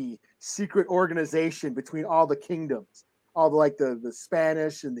Illuminati secret organization between all the kingdoms, all the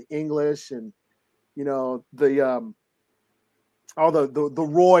Spanish and the English, and all the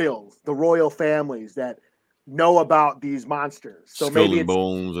royal families that know about these monsters. So Skull maybe and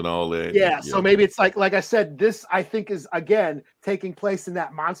Bones and all that. Yeah, so maybe it's like I said, this I think is again taking place in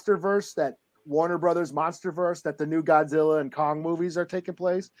that MonsterVerse, that Warner Brothers MonsterVerse, that the new Godzilla and Kong movies are taking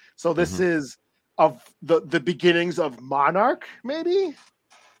place. So this is of the beginnings of Monarch, maybe.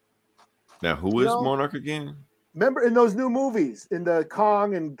 Now, who is Monarch again? Remember in those new movies, in the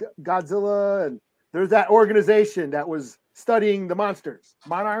Kong and Godzilla, and there's that organization that was studying the monsters,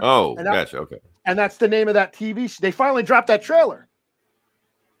 Monarch. Oh, gotcha. Okay. And that's the name of that TV show. They finally dropped that trailer.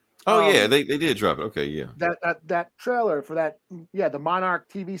 Oh yeah, they did drop it. Okay, yeah. That trailer for that, the Monarch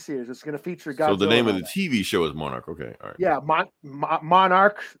TV series. It's going to feature Godzilla. So the name of and the all TV show is Monarch. Okay, all right. that. Yeah,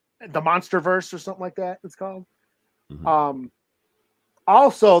 Monarch, the Monsterverse or something like that. It's called. Mhm.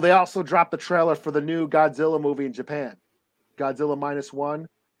 Also, they also dropped the trailer for the new Godzilla movie in Japan, Godzilla -1,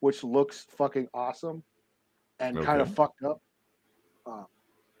 which looks fucking awesome and kind of Okay. fucked up.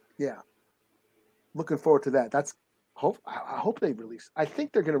 Yeah, looking forward to that. I hope they release. I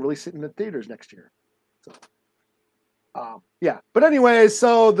think they're going to release it in the theaters next year. So, But anyways,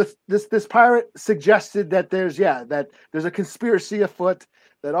 so this pirate suggested that there's a conspiracy afoot,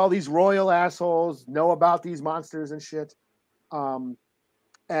 that all these royal assholes know about these monsters and shit.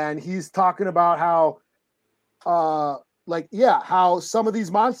 And he's talking about how how some of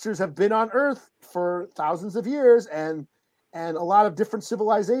these monsters have been on Earth for thousands of years, and a lot of different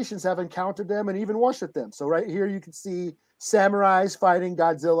civilizations have encountered them and even worshipped them. So right here you can see samurais fighting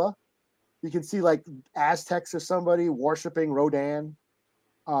Godzilla. You can see like Aztecs or somebody worshiping Rodan.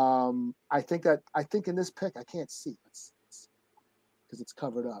 I think in this pic I can't see because it's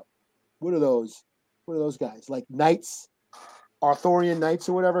covered up. What are those? What are those guys? Like knights, Arthurian knights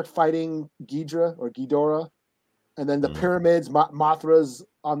or whatever, fighting Ghidra or Ghidorah. And then the pyramids, Mothra's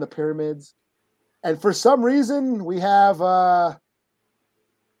on the pyramids. And for some reason, we have the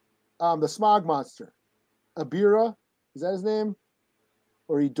smog monster. Abira, is that his name?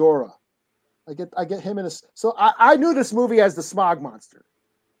 Or Edora? I get him in a... So I knew this movie as the smog monster.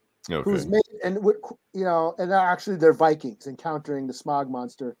 Okay. Who's made, and actually they're Vikings encountering the smog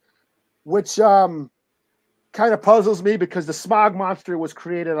monster, which kind of puzzles me because the smog monster was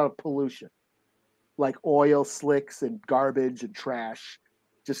created out of pollution. Like oil slicks and garbage and trash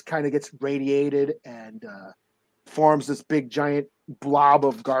just kind of gets radiated and forms this big giant blob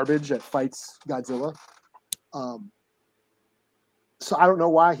of garbage that fights Godzilla. So I don't know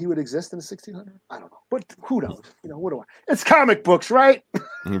why he would exist in the 1600s. I don't know, but who knows? What do I? It's comic books, right?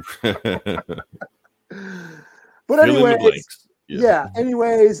 But anyways,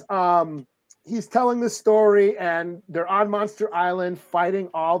 anyways, he's telling the story, and they're on Monster Island fighting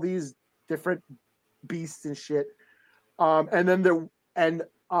all these different beasts and shit. And then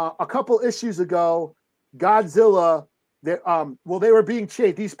a couple issues ago, Godzilla, they were being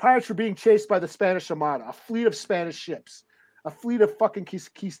chased. These pirates were being chased by the Spanish Armada, a fleet of Spanish ships, a fleet of fucking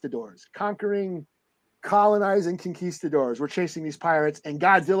conquistadors, colonizing conquistadors. We're chasing these pirates, and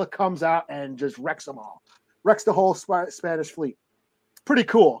Godzilla comes out and just wrecks them all, wrecks the whole Spanish fleet. It's pretty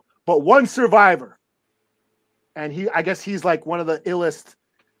cool. But one survivor, and I guess he's like one of the illest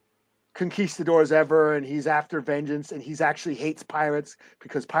conquistadors ever, and he's after vengeance, and he's actually hates pirates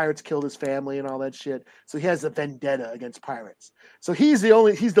because pirates killed his family and all that shit. So he has a vendetta against pirates. So he's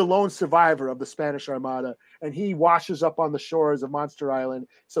the lone survivor of the Spanish Armada, and he washes up on the shores of Monster Island.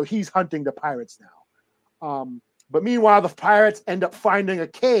 So he's hunting the pirates now. But meanwhile, the pirates end up finding a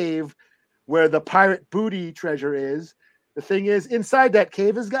cave where the pirate booty treasure is. The thing is, inside that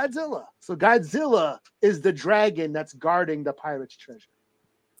cave is Godzilla. So Godzilla is the dragon that's guarding the pirates' treasure.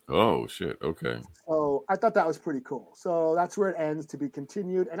 Oh shit! Okay. So I thought that was pretty cool. So that's where it ends, to be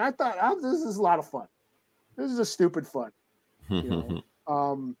continued. And I thought, this is a lot of fun. This is a stupid fun.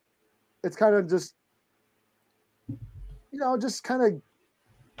 It's kind of just, just kind of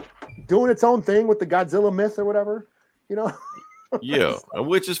doing its own thing with the Godzilla myth or whatever. Yeah,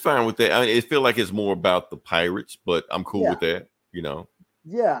 which is fine with that. I mean, it feels like it's more about the pirates, but I'm cool with that.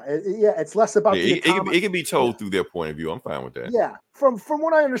 Yeah, it's less about it can be told through their point of view. I'm fine with that. Yeah, from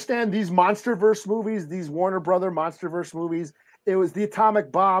what I understand, these MonsterVerse movies, these Warner Brother MonsterVerse movies, it was the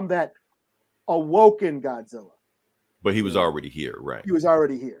atomic bomb that awoken Godzilla. But he was already here, right? He was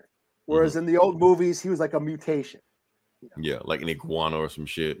already here. Whereas in the old movies, he was like a mutation. Yeah, like an iguana or some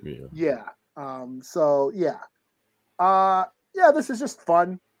shit. Yeah. This is just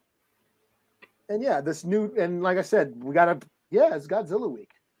fun. And this new, and like I said, it's Godzilla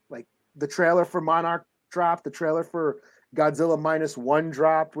week. Like the trailer for Monarch dropped, the trailer for Godzilla -1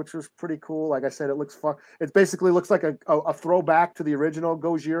 dropped, which was pretty cool. Like I said, it looks fun. It basically looks like a throwback to the original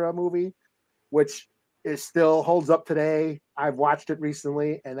Gojira movie, which still holds up today. I've watched it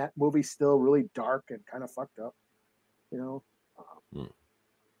recently, and that movie's still really dark and kind of fucked up.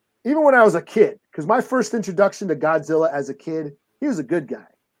 Even when I was a kid, because my first introduction to Godzilla as a kid, he was a good guy.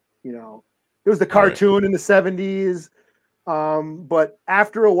 It was the cartoon in the 70s. But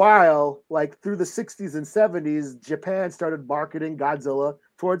after a while, like through the 60s and 70s, Japan started marketing Godzilla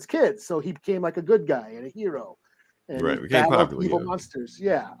towards kids. So he became like a good guy and a hero. And became popular, evil monsters.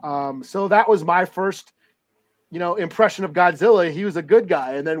 Yeah. So that was my first, impression of Godzilla. He was a good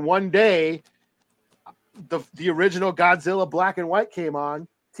guy. And then one day, the original Godzilla black and white came on,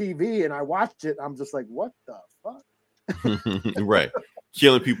 TV and I watched it. I'm just like, what the fuck? Right.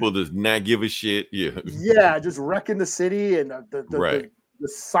 Killing people does not give a shit. Yeah. Yeah, just wrecking the city and the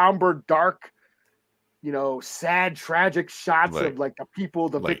somber, dark, sad, tragic shots of like the people,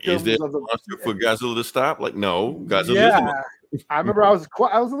 the victims is there of the monster for Godzilla to stop? Like, no, Godzilla. Yeah, I remember I was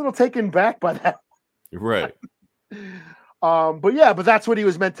a little taken back by that. Right. But that's what he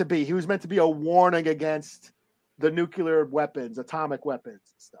was meant to be. He was meant to be a warning against the nuclear weapons, atomic weapons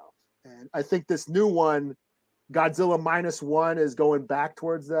and stuff. And I think this new one, Godzilla -1, is going back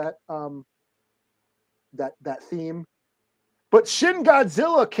towards that that theme. But Shin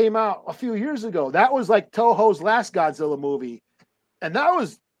Godzilla came out a few years ago. That was like Toho's last Godzilla movie. And that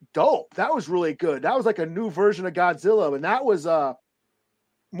was dope. That was really good. That was like a new version of Godzilla. And that was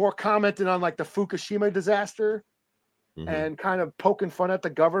more commenting on like the Fukushima disaster and kind of poking fun at the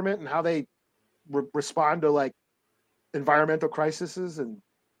government and how they respond to like environmental crises and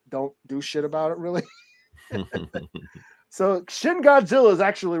don't do shit about it really. So Shin Godzilla is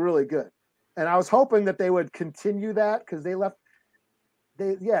actually really good. And I was hoping that they would continue that because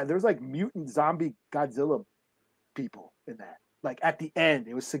there's like mutant zombie Godzilla people in that. Like at the end,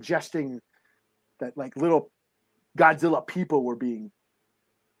 it was suggesting that like little Godzilla people were being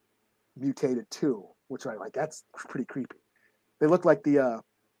mutated too, which I like. That's pretty creepy. They look like the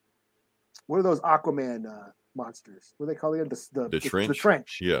what are those Aquaman monsters? What do they call it? The trench. The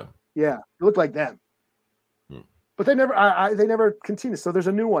trench. Yeah. Yeah. They look like them. But they never continue. So there's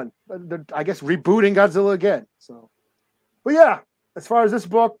a new one. They're, I guess, rebooting Godzilla again. So, but yeah, as far as this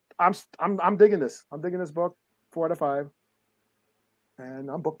book, I'm digging this. I'm digging this book. 4 out of 5,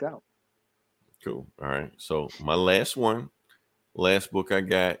 and I'm booked out. Cool. All right. So my last book I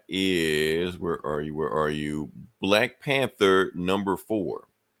got is where are you? Black Panther #4.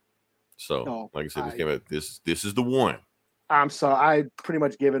 So, like I said, this came out. This is the one. I'm sorry. I pretty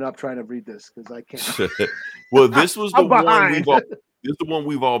much given up trying to read this because I can't. Well, this was the one this is the one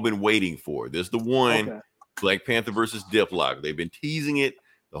we've all been waiting for. This is the one. Okay. Black Panther versus Deathlock. They've been teasing it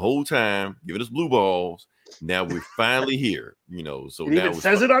the whole time, giving us blue balls. Now we're finally here. So it now even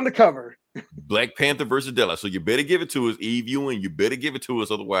says it on the cover. Black Panther versus Deathlock. So you better give it to us, Eve Ewing. You better give it to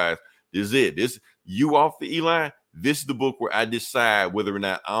us, otherwise, this is it. This you off the Eli. This is the book where I decide whether or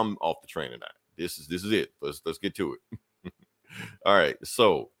not I'm off the train or not. This is it. Let's get to it. All right,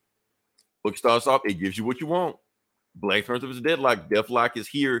 so book starts off. It gives you what you want. Black Panther vs. Deathlock. Deathlock is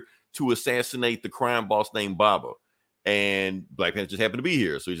here to assassinate the crime boss named Baba, and Black Panther just happened to be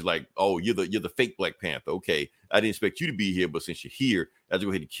here. So he's like, "Oh, you're the fake Black Panther. Okay, I didn't expect you to be here, but since you're here, I'll go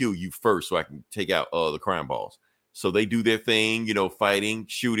ahead and kill you first, so I can take out the crime boss." So they do their thing, fighting,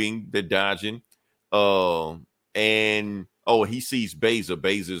 shooting, they're dodging, and he sees Beza.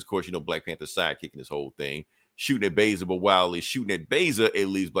 Beza is, of course, Black Panther's sidekick in this whole thing. Shooting at Beza, but while he's shooting at Beza, it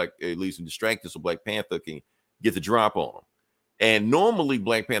leaves him distracted, so Black Panther can get the drop on him. And normally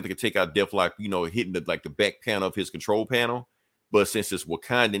Black Panther can take out Deathlock, hitting the back panel of his control panel. But since it's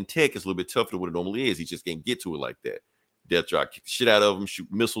Wakandan tech, it's a little bit tougher than what it normally is. He just can't get to it like that. Deathlock kick the shit out of him, shoot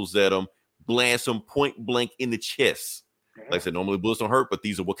missiles at him, blast him point blank in the chest. Like I said, normally bullets don't hurt, but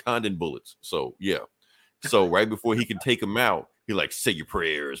these are Wakandan bullets. So yeah. So right before he can take him out, he say your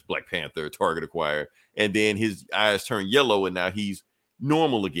prayers, Black Panther, target acquired. And then his eyes turn yellow and now he's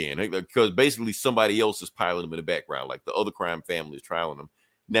normal again. Because basically somebody else is piloting him in the background. Like the other crime family is trialing him.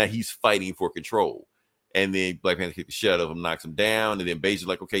 Now he's fighting for control. And then Black Panther kicks the shit out of him, knocks him down. And then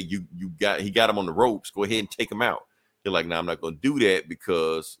basically okay, he got him on the ropes. Go ahead and take him out. They're like, no, I'm not going to do that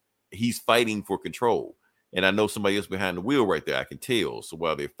because he's fighting for control. And I know somebody else behind the wheel right there. I can tell. So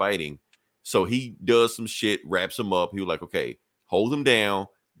while they're fighting, so he does some shit, wraps him up. He was like, okay, hold him down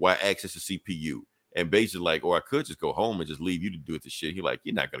while I access the CPU. And basically or I could just go home and just leave you to do it this shit. He like,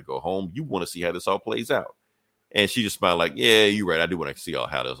 you're not going to go home. You want to see how this all plays out. And she just smiled like, yeah, you're right. I do want to see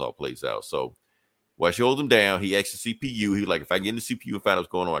how this all plays out. So while she holds him down, he accesses the CPU. He like, if I get in the CPU and find out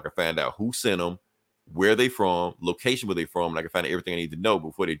what's going on, I can find out who sent them, where they from, location where they from, and I can find out everything I need to know.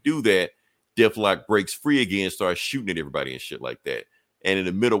 Before they do that, Deathlock breaks free again, starts shooting at everybody and shit like that. And in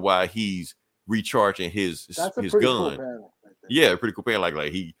the middle, while he's recharging his gun, cool panel right yeah, pretty cool panel.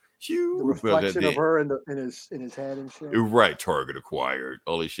 Like he, the reflection of her in his head and shit. Right, target acquired,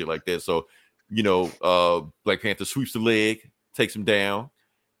 all this shit like that. So, Black Panther sweeps the leg, takes him down,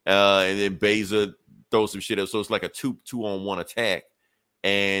 and then Beza throws some shit up. So it's like a 2-on-1 attack.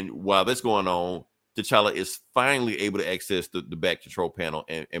 And while that's going on, T'Challa is finally able to access the back control panel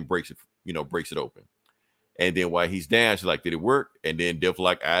and breaks it open. And then while he's down, she's like, did it work? And then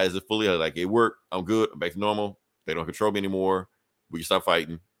Deathlock eyes are fully like, it worked. I'm good. I'm back to normal. They don't control me anymore. We can stop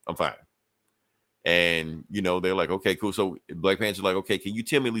fighting. I'm fine. And they're like, okay, cool. So Black Panther's like, okay, can you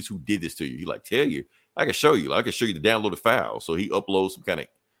tell me at least who did this to you? He like, tell you, I can show you. I can show you the downloaded file. So he uploads some kind of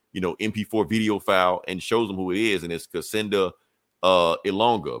MP4 video file and shows them who it is, and it's Cassandra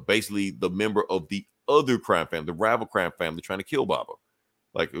Ilonga, basically the member of the other crime family, the rival crime family trying to kill Baba.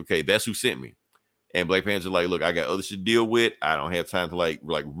 Like, okay, that's who sent me. And Black Panther's like, look, I got other shit to deal with. I don't have time to like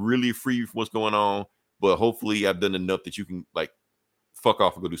really free from what's going on. But hopefully I've done enough that you can like fuck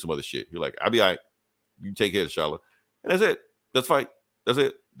off and go do some other shit. You're like, I'll be all right. You take care of T'Challa. And that's it. That's fight. That's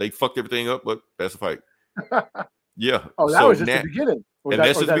it. They fucked everything up, but that's a fight. Yeah. Oh, that was just the beginning. And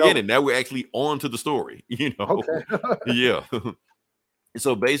that's just the beginning. Now we're actually on to the story, Okay. Yeah.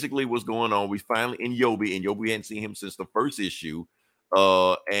 So basically what's going on, we finally in Yobi, and Yobi hadn't seen him since the first issue.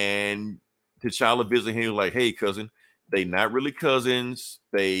 And T'Challa visiting him like, hey, cousin. They not really cousins.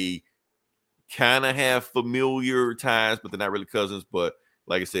 They kind of have familiar ties, but they're not really cousins. But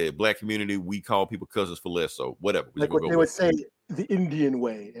like I said, Black community, we call people cousins for less. So whatever. Like what they would say, the Indian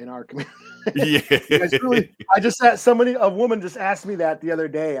way in our community. Yeah. A woman just asked me that the other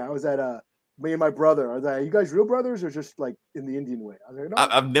day. I was at me and my brother. I was like, are you guys real brothers or just like in the Indian way? I was like, no.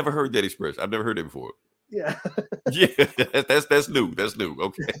 I've never heard that expressed. I've never heard it before. Yeah. Yeah, that's new. That's new.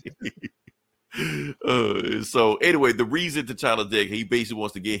 Okay. So anyway, the reason T'Challa dig, he basically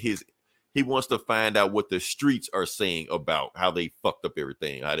wants to he wants to find out what the streets are saying about how they fucked up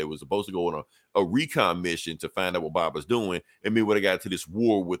everything, how they was supposed to go on a recon mission to find out what Baba's doing, and meanwhile they got into this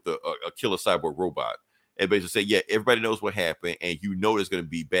war with a killer cyborg robot, and basically say, yeah, everybody knows what happened, and there's going to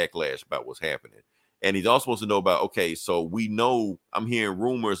be backlash about what's happening. And he's also supposed to know about, okay, so we know, I'm hearing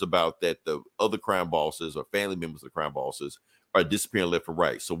rumors about that the other crime bosses or family members of the crime bosses are disappearing left and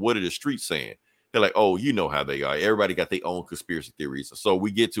right. So what are the streets saying? They're like, oh, you know how they are. Everybody got their own conspiracy theories. So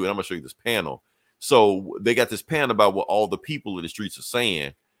we get to it. I'm going to show you this panel. So they got this panel about what all the people in the streets are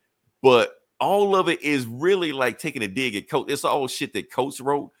saying. But all of it is really like taking a dig at Coates. It's all shit that Coates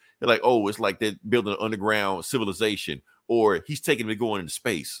wrote. They're like, oh, it's like they're building an underground civilization. Or he's taking them going into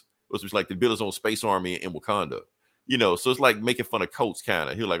space. It's like the build his own space army in Wakanda. So it's like making fun of Coates kind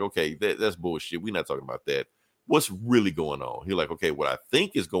of. He's like, okay, that's bullshit. We're not talking about that. What's really going on? He's like, okay, what I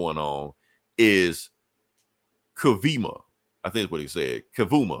think is going on is Kavuma. I think that's what he said.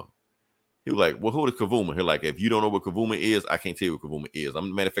 Kavuma. He was like, well, who is Kavuma? He's like, if you don't know what Kavuma is, I can't tell you what Kavuma is.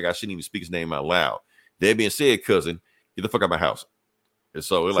 Matter of fact, I shouldn't even speak his name out loud. That being said, cousin, get the fuck out of my house. And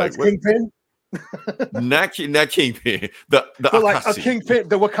so it's like, Kingpin? not Kingpin. The like a Kingpin,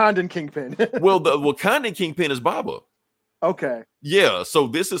 the Wakandan Kingpin. Well, the Wakandan Kingpin is Baba. Okay. Yeah. So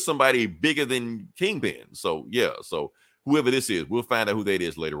this is somebody bigger than Kingpin. So yeah. So whoever this is, we'll find out who that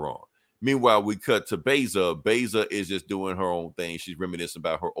is later on. Meanwhile, we cut to Beza. Beza is just doing her own thing. She's reminiscing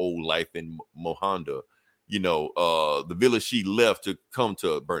about her old life in Mohanda. The village she left to come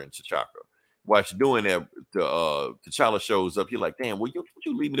to Burning T'Chaka. While she's doing that, T'Challa shows up. You're like, damn, would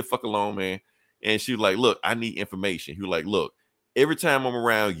you leave me the fuck alone, man? And she's like, look, I need information. He was like, look, every time I'm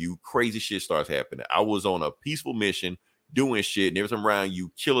around you, crazy shit starts happening. I was on a peaceful mission doing shit, and every time around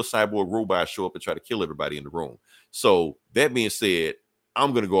you, killer cyborg robots show up and try to kill everybody in the room. So that being said,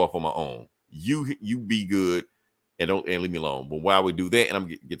 I'm gonna go off on my own. You be good and leave me alone. But while we do that, and I'm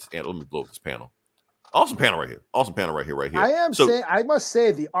get to let me blow up this panel. Awesome panel right here. Right here. I must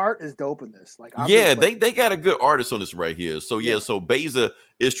say the art is dope in this. Like, they got a good artist on this right here. So yeah. So Beza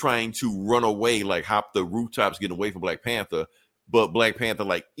is trying to run away, like hop the rooftops, getting away from Black Panther, but Black Panther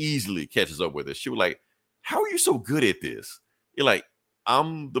like easily catches up with her. She was like, "How are you so good at this?" You're like,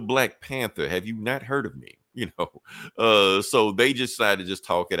 "I'm the Black Panther. Have you not heard of me?" So they just decided to just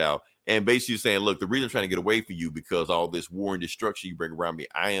talk it out and basically saying, "Look, the reason I'm trying to get away from you because all this war and destruction you bring around me,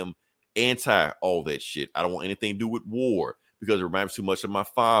 I am anti all that shit. I don't want anything to do with war because it reminds me too much of my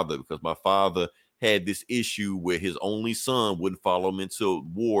father, because my father had this issue where his only son wouldn't follow him into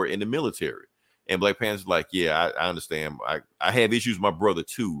war in the military." And Black Panther's like, yeah, I understand. I have issues with my brother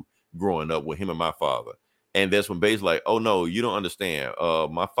too, growing up with him and my father. And that's when Babe's like, oh no, you don't understand.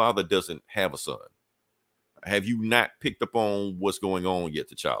 My father doesn't have a son. Have you not picked up on what's going on yet,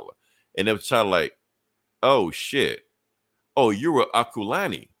 T'Challa? And then T'Challa like, oh shit. Oh, you're a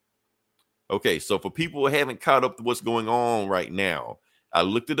Akulani. Okay, so for people who haven't caught up to what's going on right now, I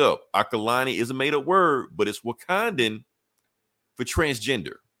looked it up. Akulani is a made-up word, but it's Wakandan for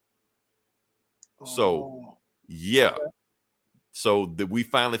transgender. So, yeah. Okay. So we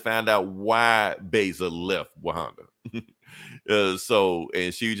finally found out why Beza left Wakanda.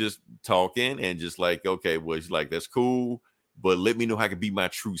 And she just talking and just like, okay, well, she's like, that's cool, but let me know how I can be my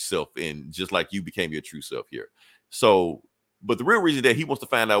true self, and just like you became your true self here. So, but the real reason that he wants to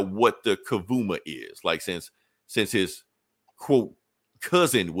find out what the Kavuma is, like since his quote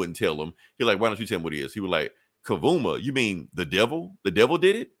cousin wouldn't tell him. He's like, why don't you tell him what it is? He was like, Kavuma, you mean the devil? The devil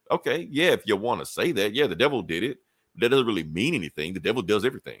did it? Okay, yeah, if you want to say that, yeah, the devil did it. That doesn't really mean anything. The devil does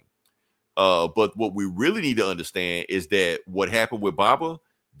everything. But what we really need to understand is that what happened with Baba,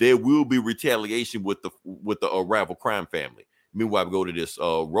 there will be retaliation with the rival crime family. Meanwhile, we go to this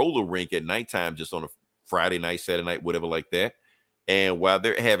roller rink at nighttime, just on a Friday night, Saturday night, whatever like that. And while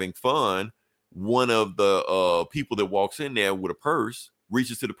they're having fun, one of the people that walks in there with a purse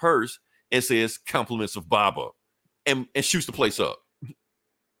reaches to the purse and says compliments of Baba and shoots the place up.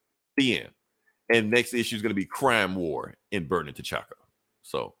 The end. And next issue is going to be Crime War in Burning T'Chaka.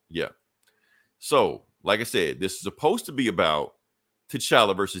 So, yeah. So, like I said, this is supposed to be about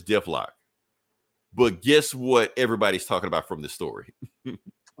T'Challa versus Deathlock. But guess what everybody's talking about from this story?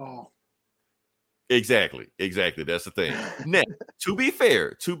 Oh. Exactly. That's the thing. Now, to be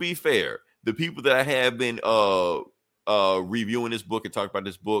fair, the people that I have been reviewing this book and talking about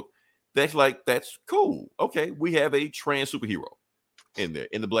this book, that's cool. Okay, we have a trans superhero in there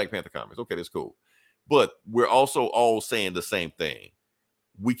in the Black Panther comics. Okay, that's cool. But we're also all saying the same thing.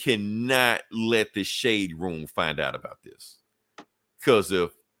 We cannot let the shade room find out about this. Because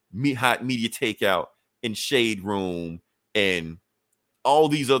of hot media takeout and shade room and all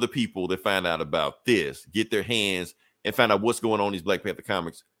these other people that find out about this, get their hands and find out what's going on in these Black Panther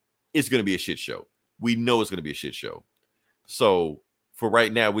comics, it's going to be a shit show. We know it's going to be a shit show. So for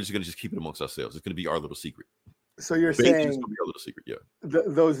right now, we're just going to keep it amongst ourselves. It's going to be our little secret. So you're Basically, saying it's going to be our little secret, yeah.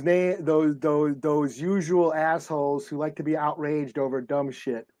 Those usual assholes who like to be outraged over dumb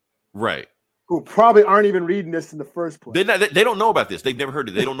shit, right? Who probably aren't even reading this in the first place. They don't know about this. They've never heard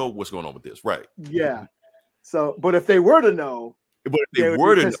it. They don't know what's going on with this, right? Yeah. So, but if they were to know, they'd be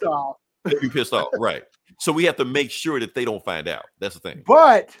pissed off, right? So we have to make sure that they don't find out. That's the thing.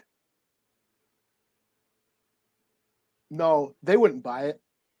 But no, they wouldn't buy it.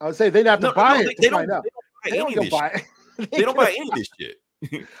 I would say they'd have to buy it to find out. They don't buy it. They don't buy any of this shit.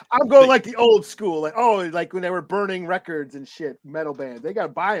 I'm going like the old school, like when they were burning records and shit, metal bands. They got to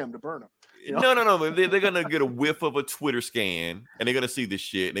buy them to burn them. You know? No. They're gonna get a whiff of a Twitter scan and they're gonna see this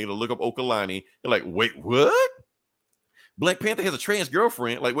shit. And they're gonna look up Okalani. They're like, wait, what? Black Panther has a trans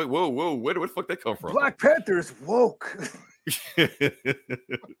girlfriend. Like, wait, whoa, where the fuck that come from? Black Panther's woke.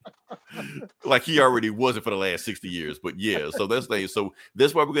 Like he already wasn't for the last 60 years, but yeah. So that's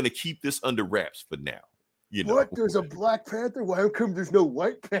why we're gonna keep this under wraps for now. You know, what? There's a Black Panther. Why come there's no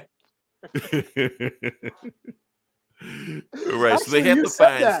White Panther? Right. So they have to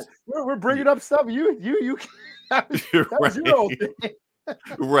find that. We're bringing up stuff. You. That was your old thing.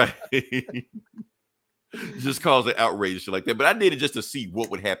 Right. Just cause an outrage like that. But I did it just to see what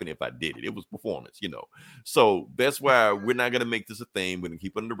would happen if I did it. It was performance, you know. So that's why we're not gonna make this a thing. We're gonna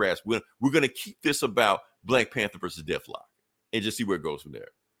keep it under wraps. We're gonna keep this about Black Panther versus Deathlock and just see where it goes from there.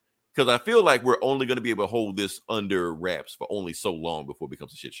 Because I feel like we're only going to be able to hold this under wraps for only so long before it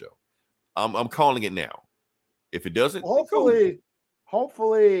becomes a shit show. I'm calling it now. If it doesn't, hopefully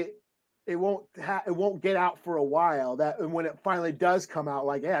it won't get out for a while. That and when it finally does come out,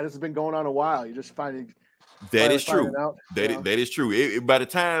 like, yeah, this has been going on a while. You just find that is true. That is true. By the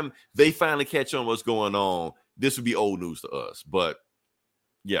time they finally catch on what's going on, this would be old news to us. But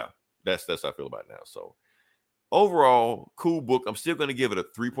yeah, that's how I feel about it now. So. Overall, cool book. I'm still going to give it a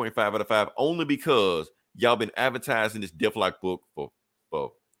 3.5 out of 5 only because y'all been advertising this Deathlock book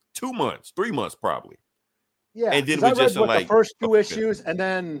for 2 months, 3 months probably. Yeah, and then we just the first 2 issues, and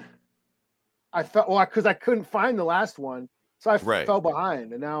then I felt because I couldn't find the last one, so I fell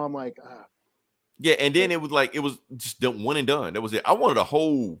behind, and now I'm like, yeah. And then it was just one and done. That was it. I wanted a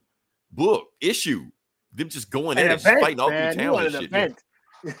whole book issue, them just going in and fighting all through town and shit.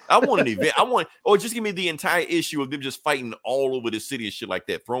 I want an event. Or just give me the entire issue of them just fighting all over the city and shit like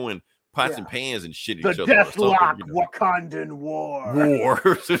that, throwing pots and pans and shit at each other. The Deathlock Wakandan War.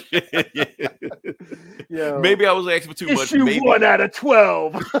 Yeah. Maybe I was asking for too much. Issue 1 out of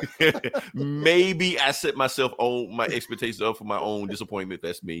 12. Maybe I set myself on my expectations up for my own disappointment.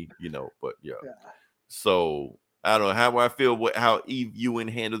 That's me, you know. But yeah. So I don't know how I feel. How Eve Ewan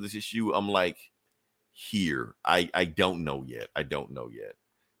handled this issue. I'm like, here. I don't know yet.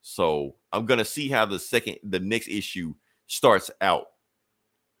 So I'm gonna see how the next issue starts out,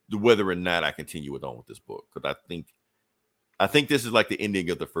 whether or not I continue on with this book, because I think this is like the ending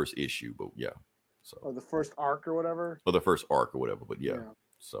of the first issue. But yeah, so or the first arc or whatever. But yeah.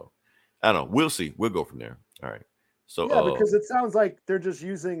 So I don't know. We'll see. We'll go from there. All right. So yeah, because it sounds like they're just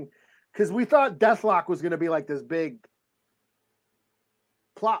using because we thought Deathlock was gonna be like this big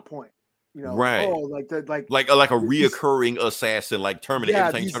plot point. You know, Right. like the like a reoccurring assassin, like Terminator. Yeah,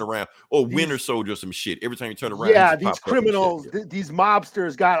 Every time you turn around, or Winter Soldier, some shit. Every time you turn around, yeah, he just these pops up and shit. criminals, Yeah. these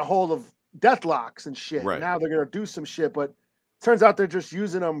mobsters got a hold of Deathlocks and shit. Right. And now they're gonna do some shit, but turns out they're just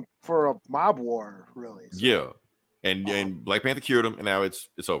using them for a mob war, really. So, Yeah, and Black Panther cured him, and now it's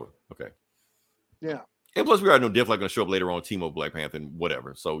over. Okay. yeah. And plus, we already know Deathlok going to show up later on, team up Black Panther and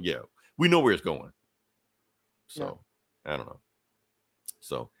whatever. So yeah, we know where it's going. So I don't know.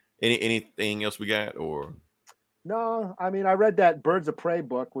 So anything else we got or? No, I mean I read that Birds of Prey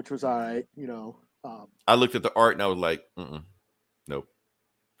book, which was all right. You know, I looked at the art and I was like, nope.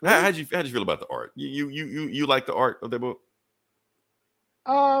 really? How'd you feel about the art? You like the art of that book?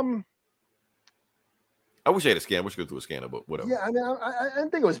 I wish I had a scan. I wish I could go through a scanner, but whatever. Yeah, I mean, I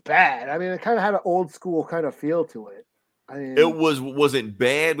didn't think it was bad. I mean, it kind of had an old school kind of feel to it. I mean, It wasn't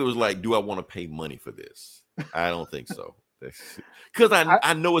bad. But it was like, do I want to pay money for this? I don't think so. Because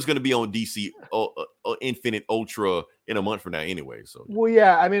I know it's going to be on DC Infinite Ultra in a month from now anyway. So well,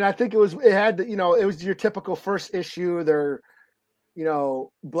 yeah. I mean, I think it was your typical first issue. They're,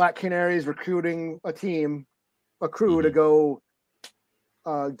 Black Canaries recruiting a crew to go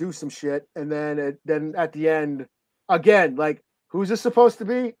do some shit, and then at the end again, like, who's this supposed to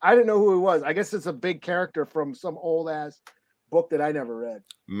be? I didn't know who it was. I guess it's a big character from some old ass book that I never read.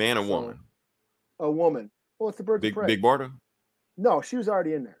 Man or woman? A woman. Well, it's the Birds of Prey. Big Barda? No, she was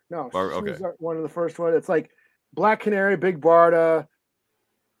already in there. No, she okay. was one of the first one. It's like Black Canary, Big Barda,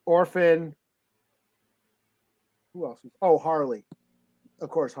 Orphan. Who else? Harley. Of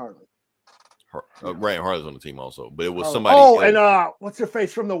course, Harley. Right, Harley's on the team also, but it was somebody. And what's her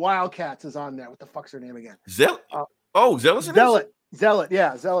face from the Wildcats is on there. What the fuck's her name again? Zealot. Zealot's in this? Zealot.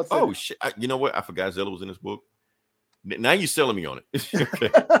 Yeah, Zealot's. Oh shit! You know what? I forgot Zealot was in this book. Now you're selling me on it. Okay.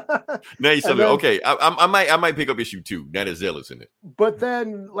 Now you're selling me. Okay, I might pick up issue 2. Now that Zealot's in it. But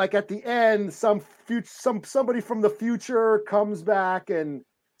then, like at the end, somebody from the future comes back and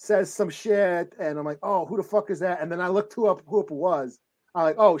says some shit, and I'm like, oh, who the fuck is that? And then I looked who it was. I'm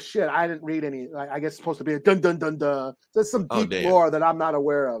like, oh shit, I didn't read any. Like, I guess it's supposed to be a dun dun dun dun. There's some deep lore that I'm not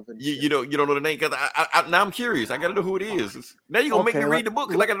aware of. You don't know the name, because now I'm curious. I gotta know who it is. Now you're gonna make me read the book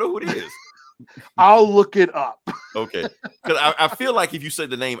because I gotta know who it is. I'll look it up. Okay, because I feel like if you said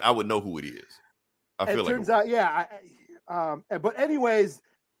the name, I would know who it is. It turns out, yeah. But anyways,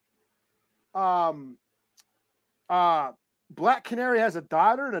 Black Canary has a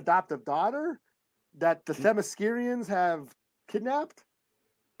daughter, an adoptive daughter, that the Themyscirians have kidnapped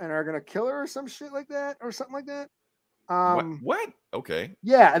and are gonna kill her or some shit like that, or something like that. What? Okay.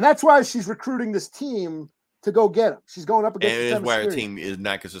 Yeah, and that's why she's recruiting this team to go get him. She's going up against. And that's why her team is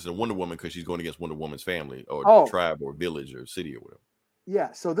not consistent of Wonder Woman, because she's going against Wonder Woman's family or tribe or village or city or whatever.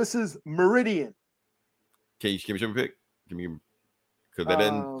 Yeah. So this is Meridian. Can you show me a pic? Because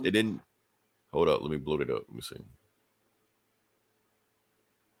it didn't. Hold up. Let me blow it up. Let me see.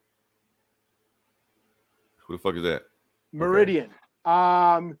 Who the fuck is that? Meridian. Okay.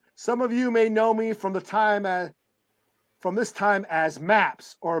 Some of you may know me from this time as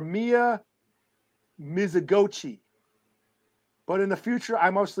Maps or Mia Mizugochi, but in the future I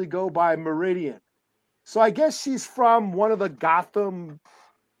mostly go by Meridian. So I guess she's from one of the Gotham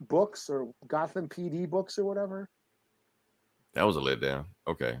books or Gotham PD books or whatever. That was a letdown.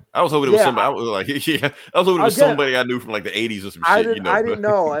 Okay, I was hoping it was somebody. I was like, I was hoping it was somebody I knew from like the 80s or some shit. I didn't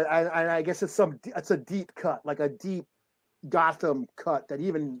know. I guess it's a deep cut, like a deep Gotham cut that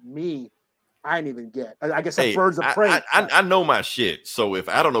even me, I didn't even get. I guess a Birds of Prey. I know my shit, so if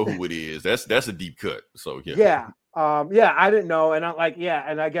I don't know who it is, that's a deep cut. So yeah. I didn't know, and I'm like,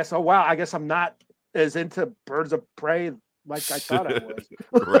 and I guess, I guess I'm not as into Birds of Prey like I thought I was.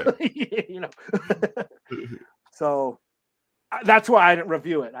 Right. So that's why I didn't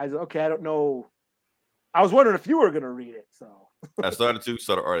review it. I was okay. I don't know. I was wondering if you were going to read it. So I started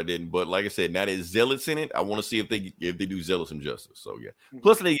art. I didn't, but like I said, now that Zealot's in it, I want to see if they do Zealot some justice. So yeah.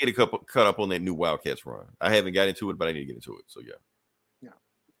 Plus they get cut up on that new Wildcats run. I haven't got into it, but I need to get into it. So yeah.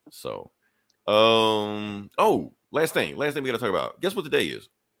 So, last thing we got to talk about. Guess what the day is?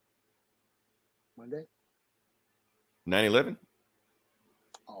 Monday. 9/11.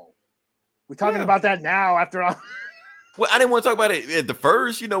 Oh, we're talking about that now after all. Well, I didn't want to talk about it at the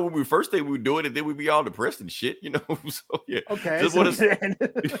first, when we first thing we were doing it, then we'd be all depressed and shit, So yeah. Okay.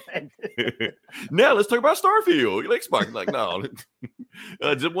 Now let's talk about Starfield. Like Spark, like no.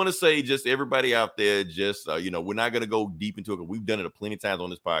 Just want to say, just everybody out there, we're not gonna go deep into it. We've done it plenty of times on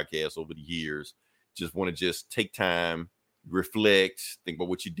this podcast over the years. Just want to take time, reflect, think about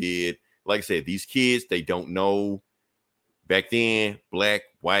what you did. Like I said, these kids, they don't know. Back then, black,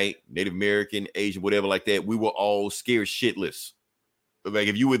 white, Native American, Asian, whatever like that, we were all scared shitless. like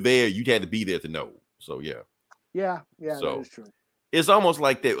if you were there, you'd had to be there to know. So yeah. Yeah, So, that is true. It's almost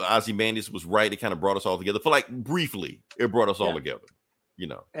like that Ozymandias was right. It kind of brought us all together for like briefly. It brought us all together, you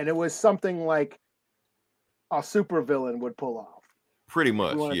know. And it was something like a supervillain would pull off. Pretty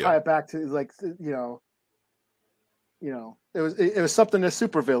much, You want to yeah. tie it back to like it was something a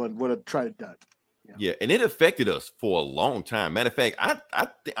supervillain would have tried to do. Yeah, and it affected us for a long time. Matter of fact,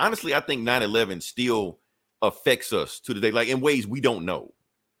 honestly, I think 9/11 still affects us to the day, like in ways we don't know.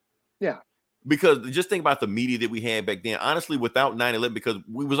 Yeah. Because just think about the media that we had back then. Honestly, without 9/11, because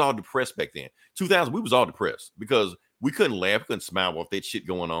we was all depressed back then. 2000, we was all depressed because we couldn't laugh, couldn't smile off that shit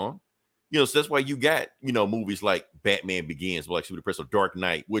going on. You know, so that's why you got, movies like Batman Begins, like super depressed, or Dark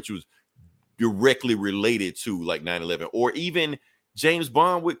Knight, which was directly related to like 9/11, or even James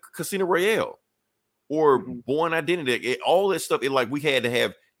Bond with Casino Royale, or Born Identity. All that stuff, we had to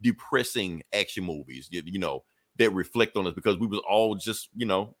have depressing action movies, that reflect on us because we was all just,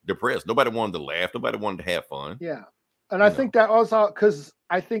 depressed. Nobody wanted to laugh. Nobody wanted to have fun. Yeah. And I think that also, because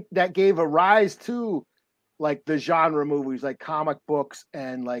I think that gave a rise to like the genre movies, like comic books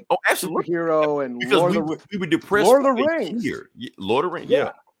and like superhero and because we were depressed. Lord of the Rings. Lord of the Rings,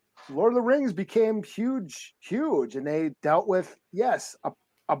 yeah. Lord of the Rings became huge, and they dealt with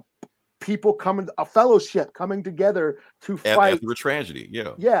a people a fellowship coming together to fight after a tragedy.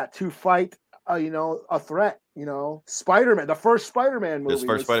 To fight a threat. Spider-Man, the first Spider-Man movie. This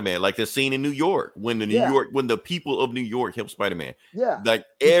first Spider-Man, like the scene in New York when the people of New York helped Spider-Man. Yeah, like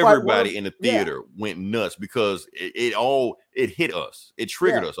everybody in the theater went nuts because it hit us. It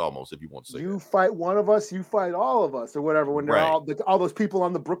triggered us almost, if you want to say. You fight one of us, you fight all of us, or whatever. When they're all those people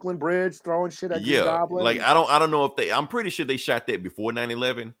on the Brooklyn Bridge throwing shit at the Goblin. Like I don't know if I'm pretty sure they shot that before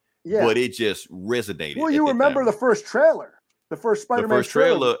 9/11. Yeah, but it just resonated. Well, you remember the first trailer. The first Spider-Man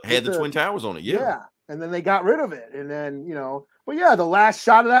trailer had the Twin Towers on it. Yeah. And then they got rid of it. And then, the last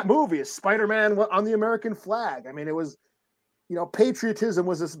shot of that movie is Spider-Man on the American flag. I mean, it was, patriotism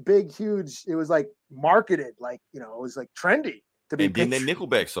was this big, huge, it was like marketed, like, it was like trendy to be. And then that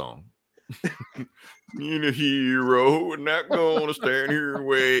Nickelback song. You're a hero, and not gonna stand here and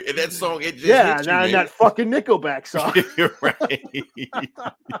wait. And that song, it just hit you, and that fucking Nickelback song. Right.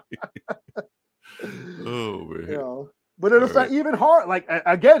 Oh man. But it affected even hard. Like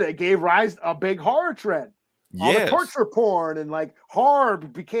again, it gave rise a big horror trend. All the torture porn and like horror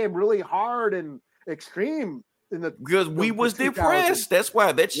became really hard and extreme because we was depressed. That's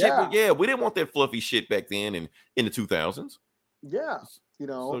why that shit. We didn't want that fluffy shit back then in the 2000s. Yeah,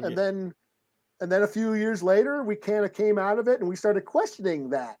 and then a few years later, we kind of came out of it and we started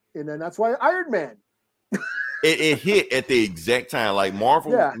questioning that, and then that's why Iron Man. it hit at the exact time, like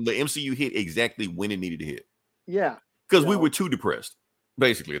Marvel, the MCU hit exactly when it needed to hit. Yeah. Because we were too depressed,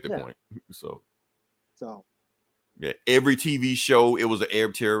 basically, at that point. So, yeah, every TV show, it was an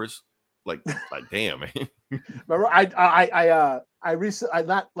Arab terrorist. Like damn, man. Remember, I recently,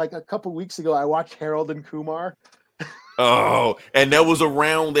 not like a couple weeks ago, I watched Harold and Kumar. Oh, and that was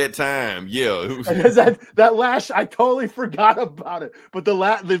around that time. Yeah, that last, I totally forgot about it. But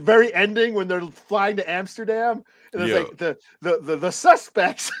the very ending when they're flying to Amsterdam, and it's like the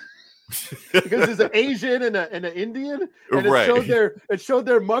suspects. Because there's an Asian and an Indian, and it showed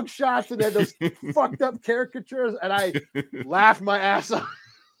their mugshots and had those fucked up caricatures, and I laughed my ass off.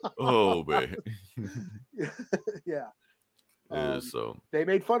 Oh man, so they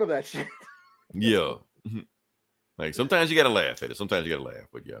made fun of that shit. Yeah, like sometimes you gotta laugh at it. Sometimes you gotta laugh,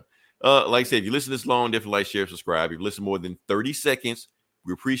 but like I said, if you listen this long, definitely like, share, subscribe. If you listen more than 30 seconds,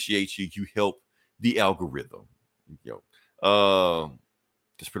 we appreciate you. You help the algorithm.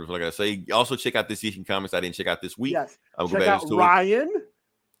 That's pretty much what I gotta say. Also, check out this week in comments I didn't check out this week. Yes. I'll check out Ryan,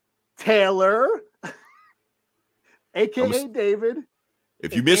 Taylor, aka David.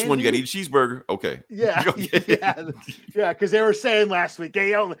 If you missed one, you gotta eat a cheeseburger. Okay. Yeah. Yeah. Because they were saying last week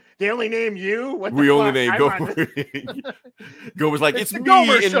they only name you. We only name Gomer. Gomer's like it's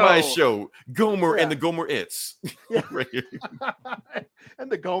me in my show. Gomer and the Gomer-ettes. Yeah. Right.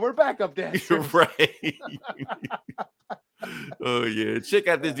 And the Gomer backup dancer. Right. Oh yeah, check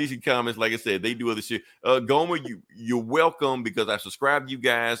out this DC Comics. Like I said, they do other shit. Gomer, you're welcome because I subscribe to you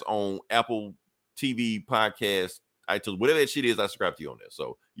guys on Apple TV podcast, iTunes, whatever that shit is. I subscribe to you on there,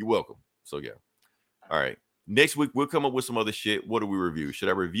 so you're welcome. So yeah, all right. Next week we'll come up with some other shit. What do we review? Should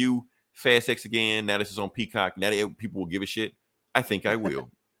I review Fast X again? Now this is on Peacock. Now that people will give a shit, I think I will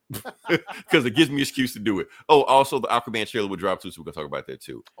because it gives me an excuse to do it. Oh, also the Aquaman trailer will drop too, so we're gonna talk about that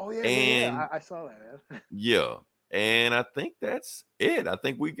too. Oh yeah, I saw that. Man. Yeah. And I think that's it. I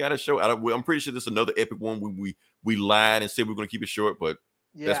think we got a show. I'm pretty sure this is another epic one. We lied and said we are going to keep it short, but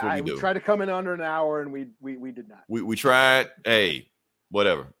that's what we do. We tried to come in under an hour, and we did not. We tried. Hey,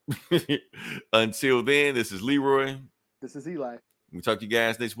 whatever. Until then, this is Leroy. This is Eli. We talk to you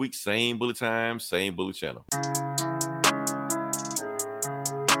guys next week. Same bullet time, same bullet channel.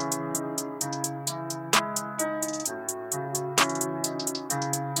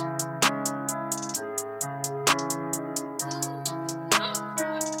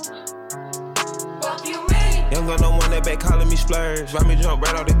 Young gun on one that back calling me splurge. Ride me jump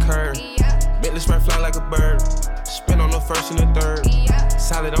right off the curb. Bentley sprint fly like a bird. Spin on the first and the third.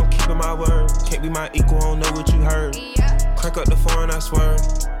 Solid, I'm keeping my word. Can't be my equal, I don't know what you heard. Crank up the foreign, I swear.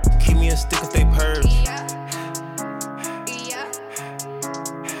 Keep me a stick if they purge.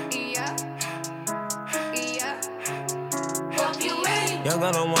 Young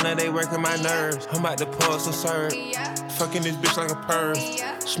gun on one that they working my nerves. I'm about to pull some serve. Fucking this bitch like a perm.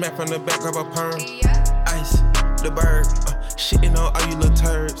 Smack from the back, grab a perm. Ice, the bird. Shitting on all you little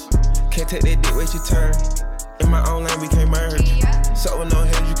turds. Can't take that dick, wait your turn. In my own lane, we can't merge. So with no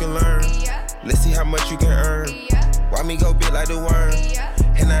heads, you can learn. Let's see how much you can earn. Why me go big like the worm?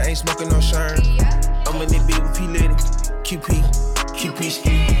 And I ain't smoking no shirt. I'm in this beat with P. Liddy. QP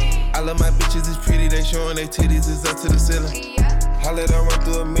ski. I love my bitches, it's pretty. They showing their titties, it's up to the ceiling. I let her run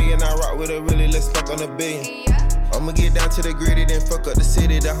through a million. I rock with her really, let's fuck on a billion. I'ma get down to the gritty, then fuck up the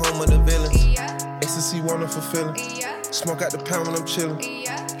city, the home of the villains. Ecstasy, wonderful feeling. Smoke out the pound when I'm chillin'.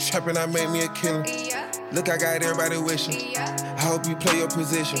 Trapping, I made me a killer. Look, I got everybody wishing. I hope you play your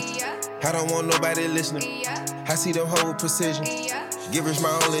position. I don't want nobody listening. I see them hold with precision. Givers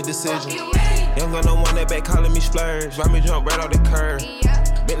my only decision. Young gun on one that back calling me splurge. Ride me jump right off the curb.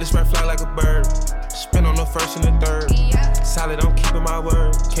 Bentley sprint fly like a bird. Spin on the first and the third. Solid, I'm keeping my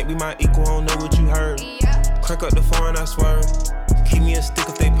word. Can't be my equal, I don't know what you heard. Crank up the foreign, I swear. Keep me a stick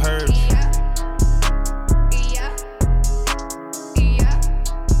if they purge.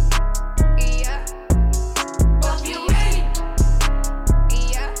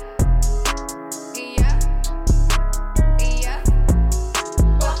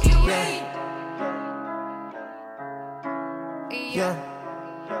 Yeah.